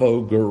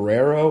 Chavo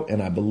Guerrero,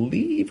 and I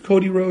believe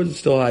Cody Rhodes is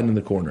still hiding in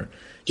the corner.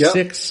 Yep.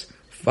 6,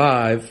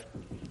 5,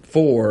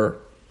 4,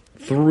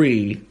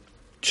 3,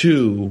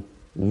 2,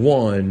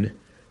 1.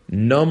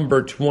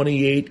 Number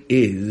 28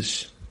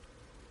 is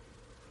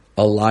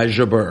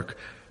Elijah Burke.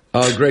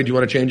 Greg, do you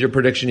want to change your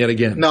prediction yet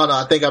again? No,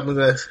 I think I'm going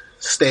to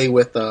stay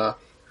with the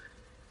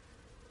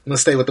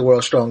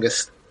world's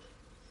strongest.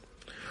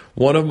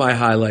 One of my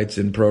highlights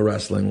in pro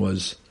wrestling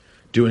was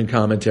doing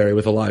commentary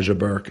with Elijah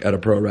Burke at a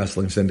Pro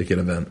Wrestling Syndicate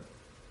event.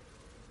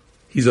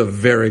 He's a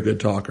very good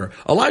talker.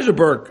 Elijah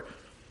Burke,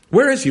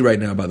 where is he right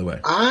now, by the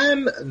way?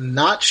 I'm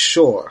not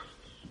sure.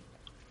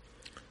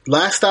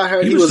 Last I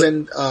heard, he was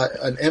in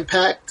an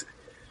Impact,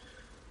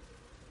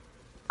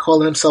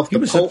 calling himself the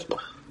Pope.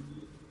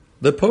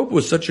 The Pope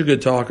was such a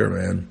good talker,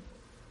 man.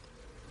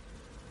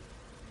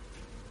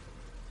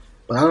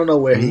 But I don't know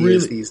where he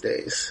is these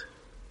days.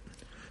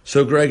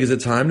 So, Greg, is it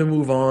time to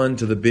move on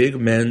to the big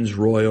men's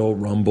Royal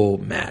Rumble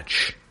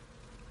match?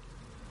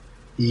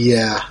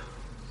 Yeah.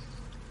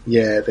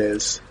 Yeah, it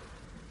is.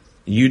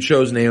 You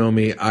chose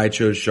Naomi. I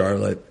chose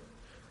Charlotte.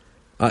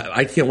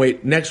 I can't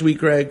wait. Next week,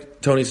 Greg,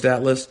 Tony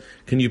Statlis,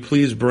 can you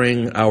please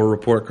bring our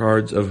report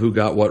cards of who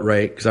got what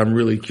right? Because I'm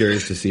really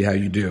curious to see how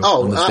you do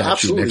on the stat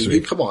sheet next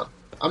week. Come on.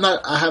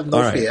 I have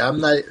no fear.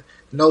 I'm not,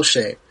 no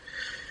shame.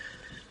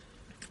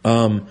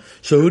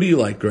 So who do you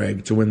like,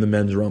 Greg, to win the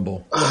men's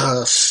Rumble?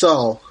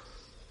 So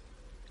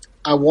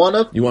I want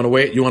to... You want to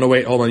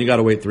wait? Hold on. You got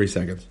to wait 3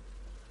 seconds.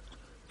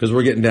 Because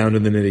we're getting down to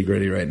the nitty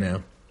gritty right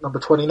now. Number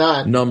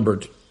 29.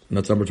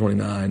 That's number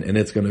 29. And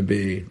it's going to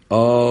be,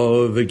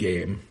 the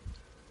Game.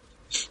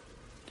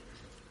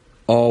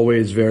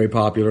 Always very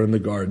popular in the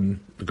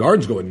Garden. The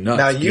Garden's going nuts.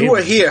 Now, you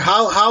were here.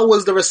 How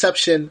was the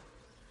reception,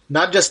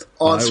 not just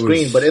on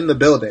screen, but in the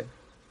building?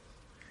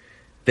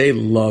 They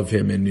love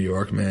him in New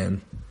York,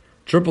 man.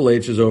 Triple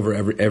H is over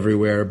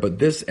everywhere, but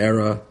this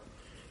era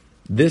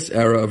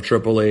of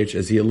Triple H,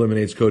 as he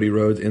eliminates Cody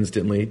Rhodes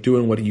instantly,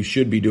 doing what you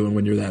should be doing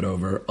when you're that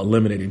over,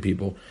 eliminating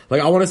people.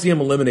 Like, I want to see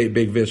him eliminate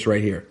Big Vis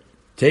right here.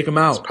 Take him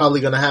out. It's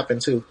probably going to happen,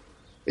 too.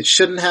 It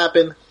shouldn't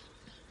happen.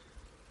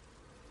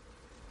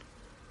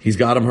 He's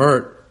got him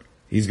hurt.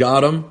 He's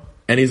got him,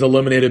 and he's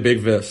eliminated Big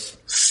Vis.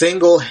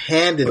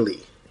 Single-handedly.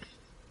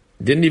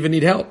 Didn't even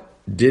need help.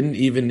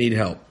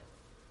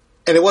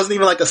 And it wasn't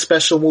even like a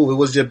special move. It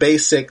was your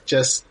basic,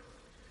 just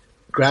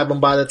grab him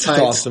by the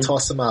tights,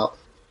 toss him out.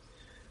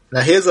 Now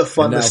here's a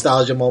fun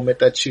nostalgia moment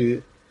that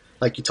you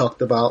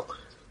talked about.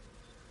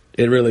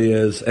 It really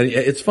is. And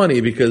it's funny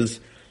because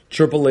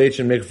Triple H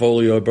and Mick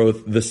Foley are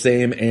both the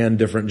same and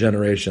different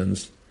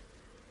generations.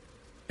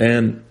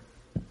 And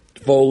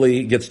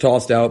Foley gets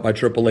tossed out by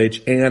Triple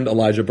H and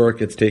Elijah Burke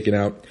gets taken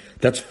out.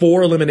 That's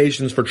 4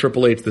 eliminations for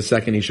Triple H the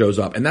second he shows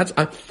up. And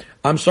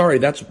I'm sorry,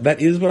 that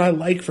is what I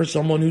like for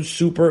someone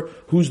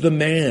who's the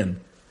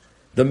man.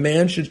 The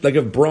man should, like,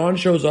 if Braun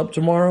shows up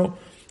tomorrow,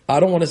 I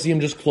don't want to see him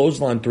just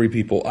clothesline 3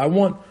 people. I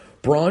want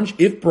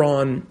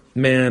Braun,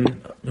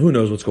 man, who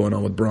knows what's going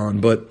on with Braun,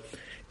 but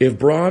if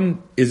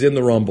Braun is in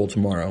the Rumble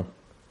tomorrow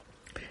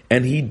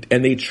And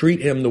they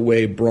treat him the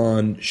way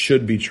Braun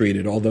should be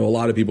treated, although a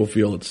lot of people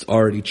feel it's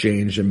already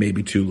changed and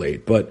maybe too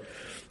late. But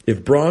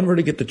if Braun were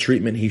to get the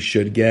treatment he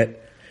should get,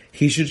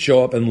 he should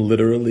show up and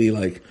literally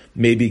like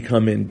maybe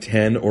come in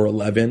 10 or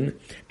 11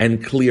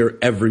 and clear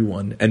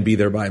everyone and be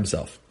there by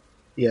himself.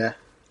 Yeah.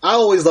 I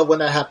always love when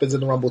that happens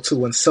in the Rumble too,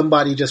 when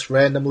somebody just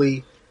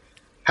randomly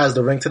has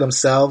the ring to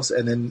themselves,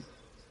 and then,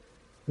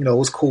 you know, it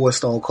was cool when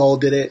Stone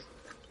Cold did it,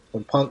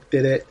 when Punk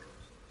did it.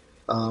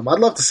 I'd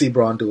love to see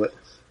Braun do it.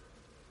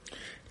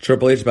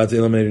 Triple H about to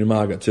eliminate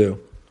Umaga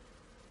too.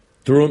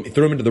 Threw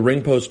him into the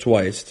ring post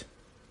twice.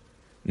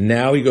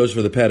 Now he goes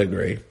for the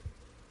pedigree.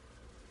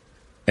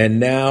 And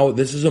now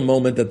this is a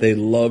moment that they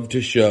love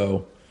to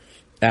show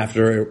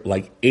after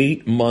like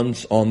 8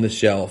 months on the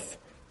shelf.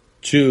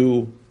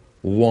 2,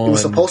 1. It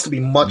was supposed to be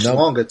much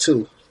longer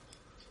too.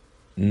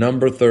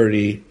 Number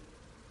 30.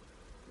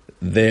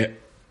 There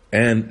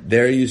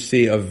you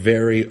see a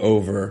very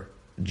over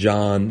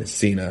John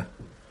Cena,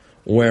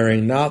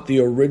 wearing not the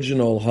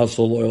original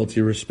Hustle,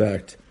 Loyalty,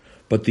 Respect,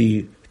 but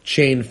the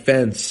Chain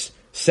Fence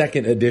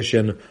 2nd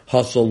edition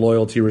Hustle,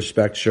 Loyalty,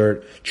 Respect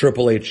shirt.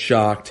 Triple H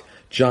shocked.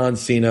 John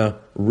Cena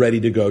ready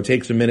to go.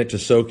 Takes a minute to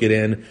soak it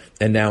in,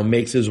 and now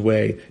makes his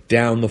way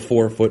down the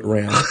 4-foot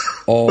ramp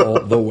all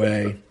the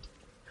way.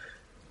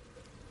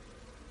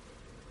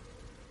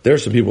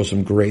 There's some people with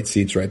some great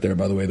seats right there,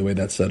 by the way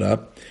that's set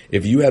up.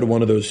 If you had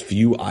one of those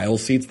few aisle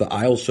seats, the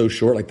aisle's so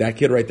short, like that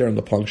kid right there in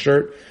the Punk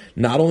shirt,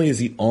 not only is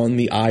he on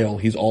the aisle,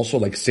 he's also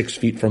like 6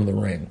 feet from the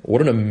ring.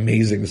 What an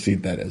amazing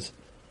seat that is.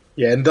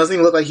 Yeah, and it doesn't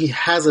even look like he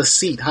has a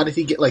seat. How did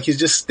he get, like, he's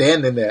just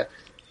standing there.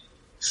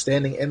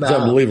 Standing in the It's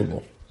aisle.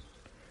 unbelievable.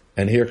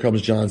 And here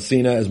comes John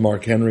Cena as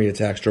Mark Henry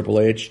attacks Triple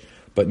H.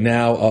 But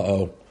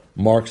now,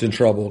 Mark's in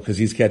trouble because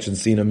he's catching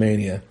Cena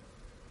Mania.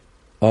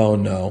 Oh,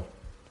 no.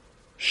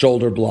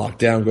 Shoulder block.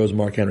 Down goes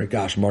Mark Henry.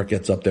 Gosh, Mark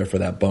gets up there for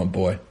that bump,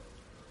 boy.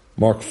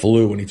 Mark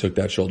flew when he took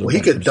that shoulder Well, he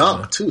bump could from dunk,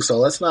 Cena. too, so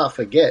let's not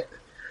forget.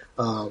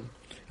 I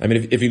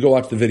mean, if you go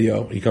watch the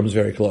video, he comes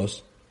very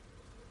close.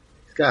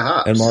 He's got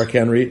hops. And Mark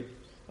Henry,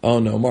 oh,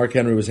 no, Mark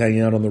Henry was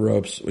hanging out on the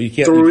ropes. You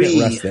can't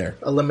rest there.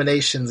 3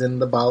 eliminations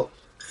in about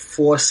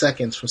 4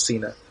 seconds from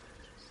Cena.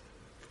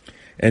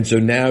 And so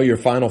now your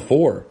final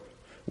 4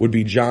 would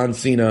be John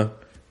Cena,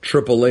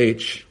 Triple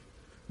H,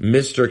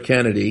 Mr.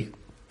 Kennedy,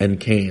 and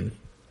Kane.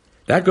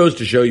 That goes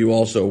to show you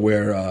also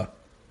where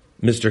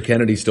Mr.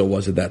 Kennedy still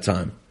was at that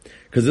time.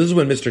 Because this is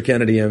when Mr.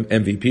 Kennedy and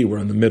MVP were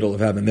in the middle of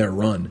having their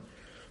run.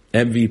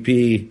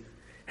 MVP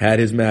had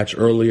his match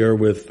earlier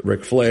with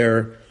Ric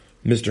Flair.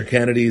 Mr.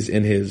 Kennedy's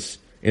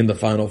in the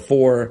final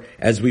 4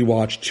 as we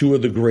watch 2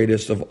 of the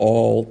greatest of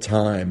all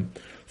time.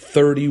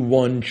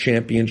 31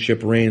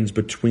 championship reigns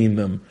between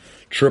them.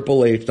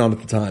 Triple H, not at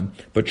the time,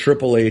 but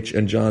Triple H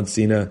and John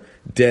Cena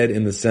dead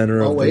in the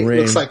center of the ring.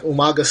 Looks like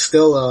Umaga's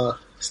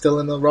still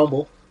in the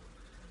Rumble.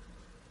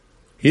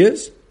 He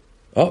is?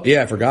 Oh,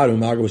 yeah, I forgot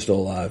Umaga was still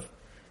alive.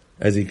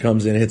 As he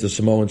comes in and hits a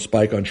Samoan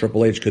spike on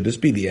Triple H. Could this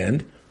be the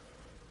end?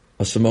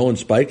 A Samoan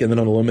spike and then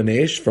an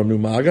elimination from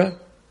Umaga?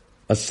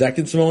 A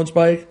second Samoan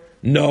spike?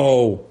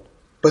 No.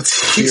 But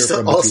he's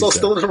also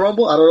still in the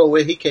Rumble? I don't know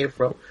where he came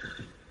from.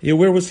 Yeah,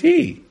 where was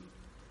he?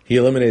 He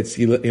eliminates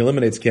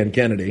Ken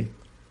Kennedy.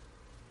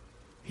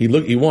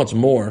 He wants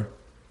more.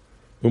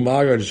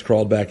 Umaga just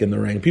crawled back in the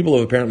ring. People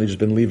have apparently just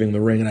been leaving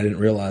the ring, and I didn't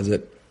realize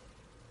it.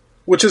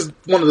 Which is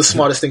one of the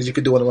smartest things you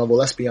could do in a Rumble,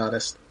 let's be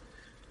honest.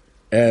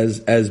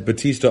 As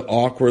Batista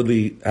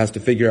awkwardly has to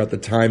figure out the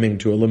timing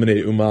to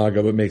eliminate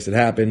Umaga, but makes it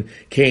happen.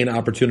 Kane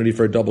opportunity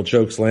for a double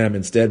choke slam.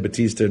 Instead,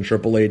 Batista and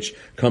Triple H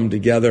come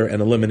together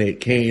and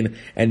eliminate Kane.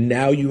 And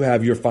now you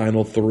have your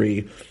final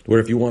 3, where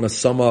if you want to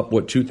sum up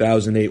what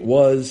 2008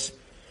 was,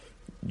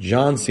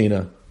 John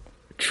Cena,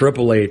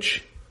 Triple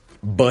H,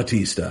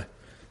 Batista.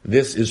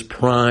 This is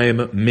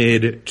prime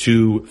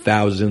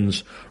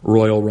mid-2000s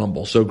Royal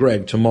Rumble. So,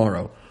 Greg,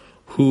 tomorrow,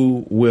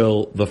 who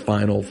will the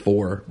final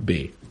 4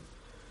 be?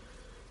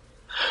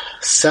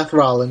 Seth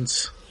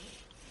Rollins.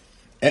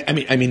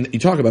 I mean, you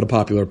talk about a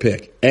popular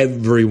pick.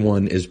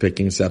 Everyone is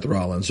picking Seth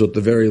Rollins. So at the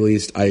very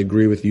least, I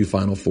agree with you.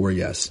 Final 4,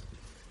 yes.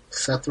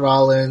 Seth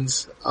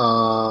Rollins,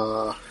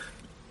 Drew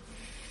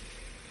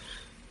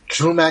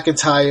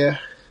McIntyre,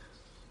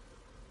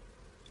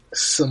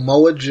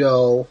 Samoa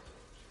Joe,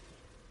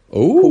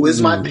 Ooh. who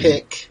is my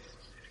pick.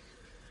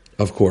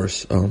 Of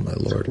course. Oh, my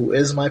Lord. Who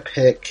is my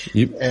pick.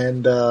 You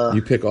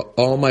pick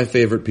all my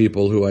favorite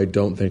people who I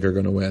don't think are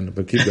going to win,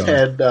 but keep going.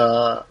 And,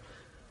 I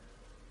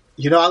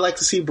like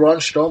to see Braun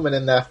Strowman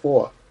in that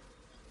 4.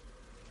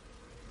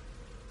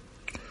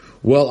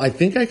 Well, I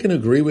think I can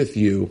agree with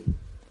you,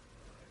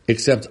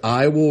 except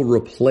I will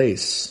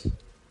replace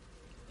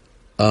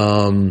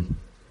Samoa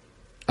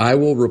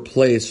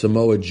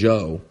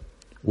Joe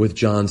with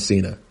John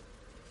Cena.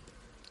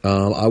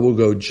 I will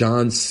go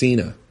John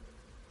Cena,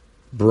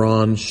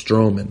 Braun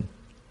Strowman,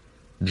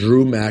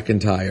 Drew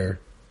McIntyre,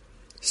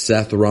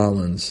 Seth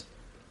Rollins.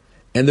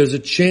 And there's a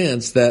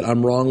chance that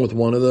I'm wrong with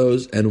one of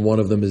those, and one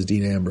of them is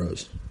Dean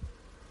Ambrose.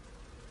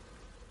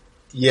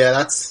 Yeah,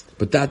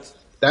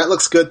 that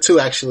looks good too,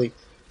 actually.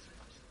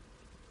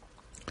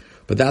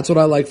 But that's what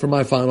I like for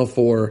my Final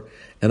Four,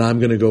 and I'm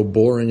going to go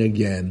boring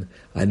again.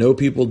 I know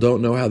people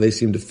don't know how they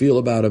seem to feel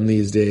about him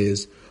these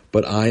days,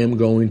 but I am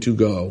going to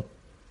go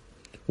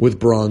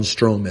with Braun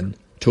Strowman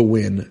to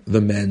win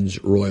the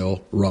Men's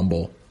Royal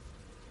Rumble.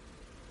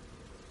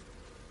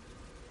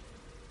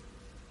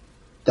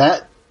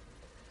 That's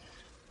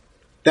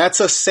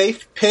a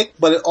safe pick,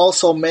 but it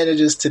also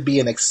manages to be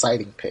an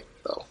exciting pick,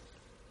 though.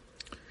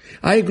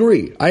 I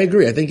agree. I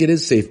think it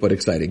is safe but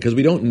exciting because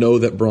we don't know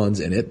that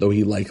Braun's in it, though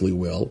he likely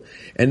will.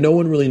 And no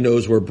one really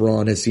knows where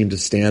Braun has seemed to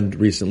stand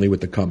recently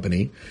with the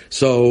company.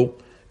 So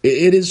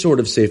it is sort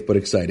of safe but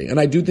exciting.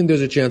 And I do think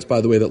there's a chance, by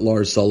the way, that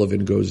Lars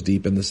Sullivan goes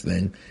deep in this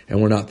thing,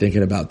 and we're not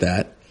thinking about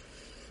that.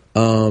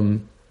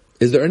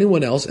 Is there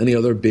anyone else, any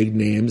other big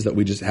names that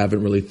we just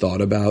haven't really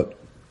thought about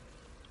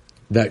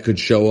that could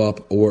show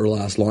up or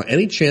last long?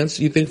 Any chance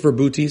you think for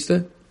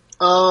Bautista?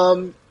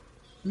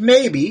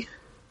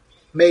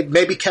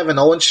 Maybe Kevin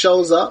Owens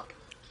shows up,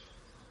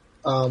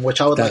 which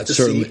I would like to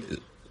see.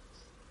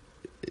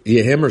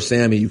 Yeah, him or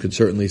Sammy, you could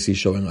certainly see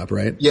showing up,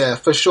 right? Yeah,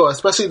 for sure.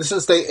 Especially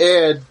since they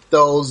aired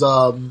those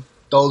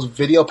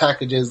video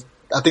packages.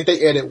 I think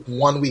they aired it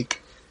 1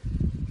 week.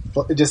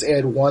 It just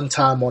aired one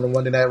time on the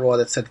Monday Night Raw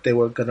that said that they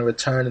were going to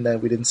return, and then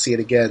we didn't see it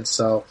again.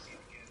 So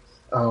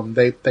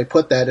they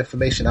put that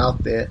information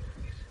out there.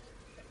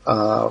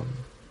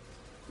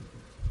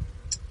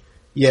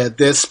 Yeah,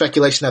 there's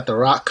speculation that The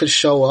Rock could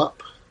show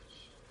up.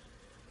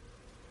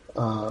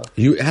 How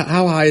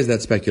high is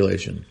that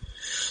speculation?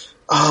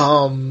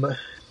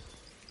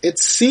 It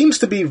seems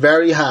to be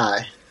very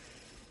high.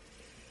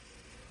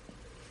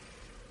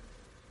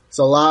 There's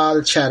a lot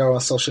of chatter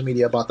on social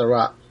media about The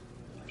Rock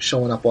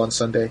showing up on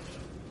Sunday.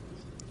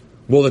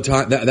 Well,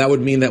 that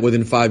would mean that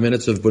within 5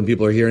 minutes of when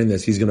people are hearing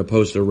this, he's going to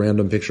post a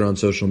random picture on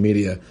social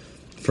media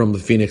from the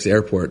Phoenix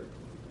airport.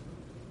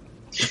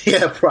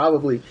 Yeah,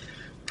 probably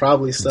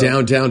so.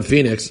 Downtown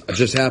Phoenix. I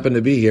just happened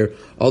to be here.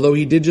 Although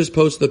he did just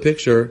post the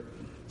picture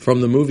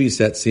from the movie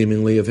set,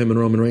 seemingly, of him and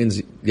Roman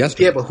Reigns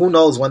yesterday. Yeah, but who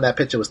knows when that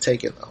picture was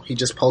taken, though. He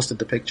just posted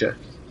the picture.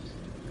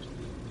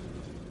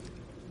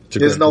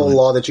 There's no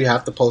law that you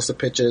have to post a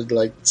picture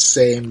like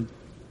same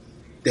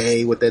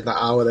day within the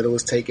hour that it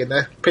was taken.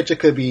 That picture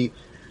could be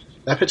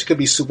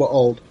super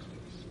old.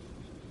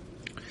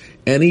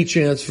 Any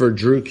chance for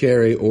Drew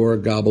Carey or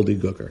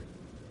Gobbledygooker?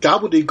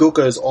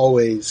 Gobbledygooker is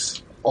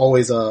always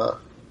a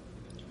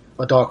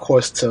dark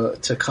horse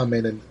to come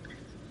in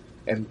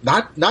and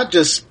not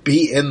just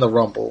be in the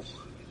Rumble,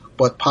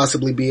 but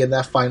possibly be in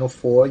that Final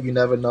Four. You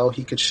never know.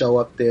 He could show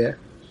up there.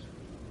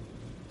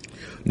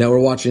 Now we're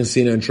watching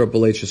Cena and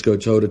Triple H just go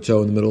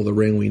toe-to-toe in the middle of the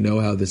ring. We know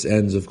how this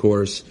ends, of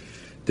course.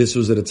 This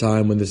was at a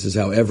time when this is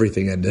how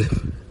everything ended.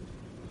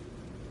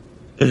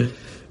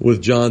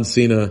 With John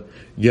Cena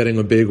getting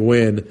a big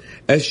win.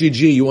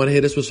 SGG, you want to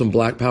hit us with some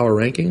Black Power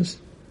rankings?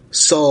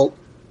 So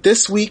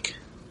this week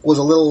was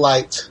a little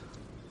light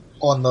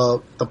on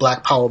the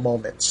Black Power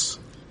moments.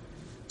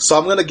 So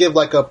I'm going to give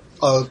like a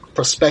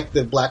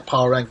prospective Black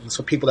Power rankings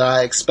for people that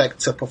I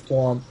expect to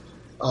perform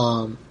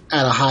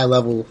at a high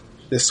level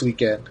this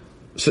weekend.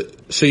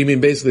 So you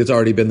mean basically it's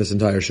already been this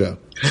entire show?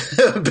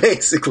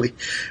 basically.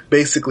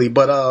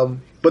 But no,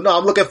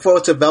 I'm looking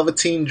forward to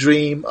Velveteen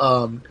Dream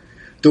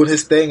doing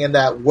his thing in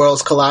that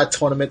Worlds Collide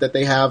tournament that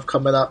they have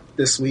coming up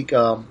this week.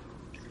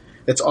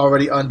 It's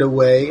already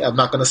underway. I'm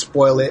not going to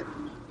spoil it.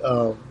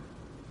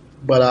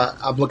 But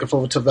I'm looking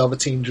forward to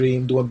Velveteen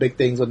Dream doing big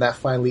things when that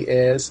finally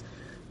airs.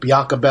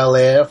 Bianca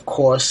Belair, of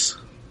course.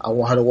 I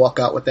want her to walk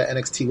out with that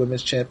NXT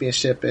Women's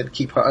Championship and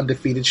keep her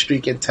undefeated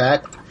streak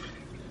intact.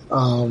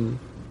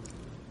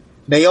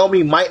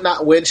 Naomi might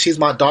not win. She's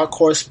my dark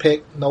horse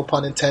pick, no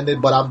pun intended,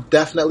 but I'm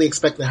definitely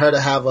expecting her to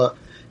have a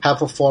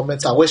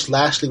performance. I wish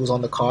Lashley was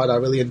on the card. I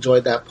really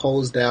enjoyed that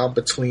pose down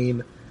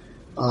between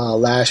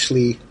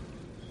Lashley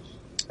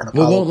and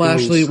Apollo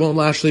Crews. Won't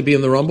Lashley be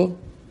in the Rumble?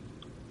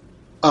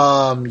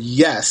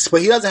 Yes,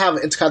 but he doesn't have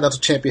an Intercontinental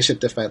Championship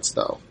defense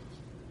though.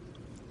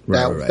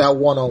 Right. That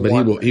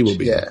one-on-one. But he will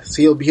be. Yes,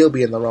 he'll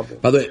be in the Rumble.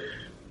 By the way,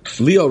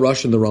 Leo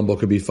Rush in the Rumble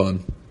could be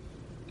fun.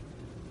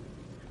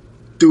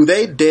 Do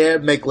they dare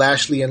make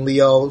Lashley and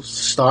Leo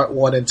start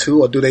 1 and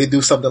 2, or do they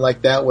do something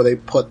like that where they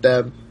put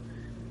them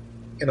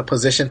in a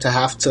position to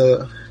have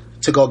to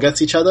go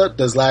against each other?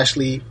 Does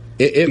Lashley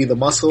be the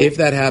muscle? If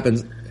that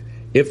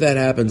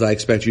happens, I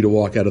expect you to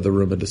walk out of the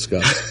room and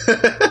discuss.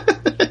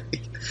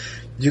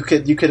 You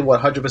could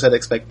 100%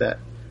 expect that.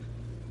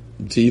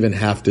 To even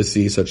have to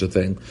see such a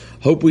thing.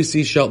 Hope we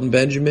see Shelton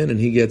Benjamin and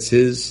he gets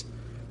his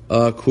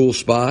cool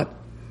spot.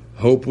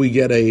 Hope we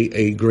get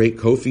a great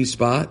Kofi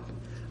spot.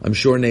 I'm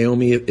sure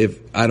Naomi, if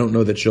I don't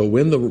know that she'll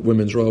win the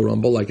Women's Royal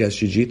Rumble like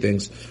SGG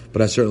thinks,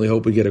 but I certainly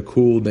hope we get a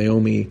cool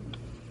Naomi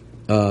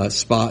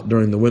spot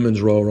during the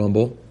Women's Royal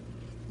Rumble.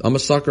 I'm a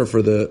sucker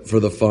for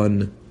the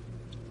fun,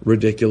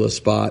 ridiculous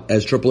spot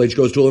as Triple H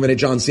goes to eliminate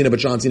John Cena, but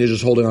John Cena is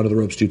just holding onto the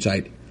ropes too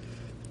tight.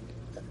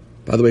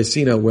 By the way,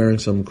 Cena wearing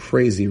some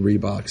crazy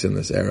Reeboks in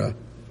this era.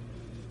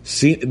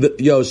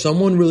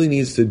 Someone really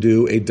needs to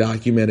do a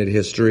documented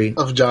history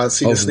of John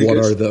Cena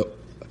sneakers.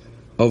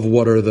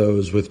 What are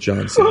those with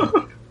John Cena.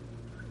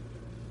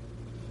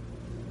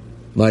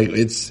 Like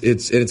it's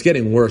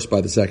getting worse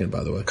by the second,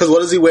 by the way. Because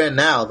what is he wearing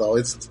now, though?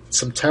 It's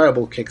some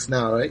terrible kicks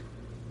now, right?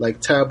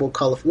 Like terrible,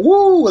 colorful.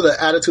 Woo! With an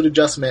attitude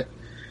adjustment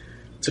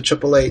to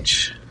Triple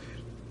H.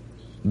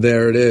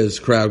 There it is.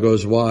 Crowd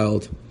goes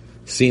wild.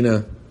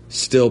 Cena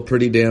still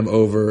pretty damn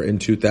over in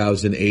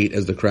 2008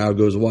 as the crowd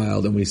goes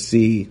wild, and we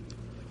see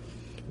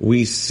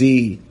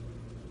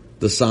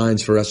the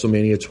signs for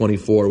WrestleMania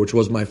 24, which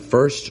was my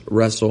first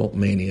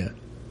WrestleMania.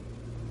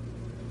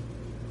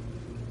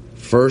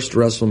 First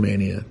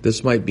WrestleMania.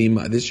 This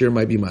year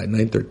might be my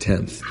 9th or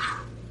 10th.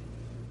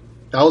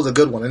 That was a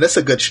good one, and that's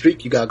a good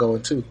streak you got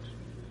going too.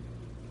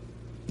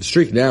 The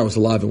streak now is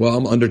alive and well.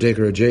 I'm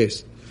Undertaker or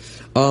Jace.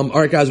 All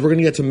right, guys, we're going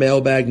to get to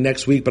mailbag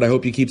next week, but I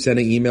hope you keep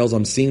sending emails.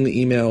 I'm seeing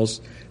the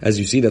emails. As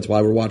you see, that's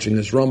why we're watching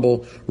this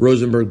Rumble.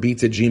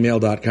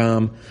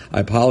 RosenbergBeats@gmail.com. I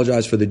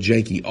apologize for the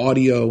janky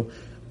audio,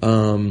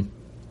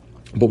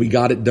 but we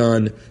got it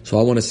done. So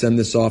I want to send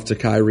this off to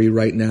Kyrie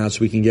right now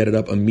so we can get it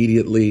up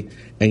immediately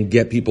and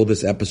get people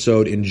this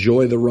episode.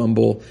 Enjoy the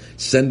Rumble.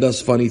 Send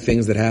us funny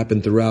things that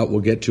happen throughout. We'll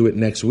get to it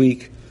next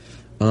week.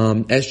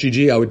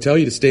 SGG, I would tell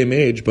you to stay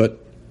mage,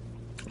 but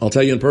I'll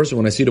tell you in person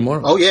when I see you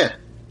tomorrow. Oh, yeah.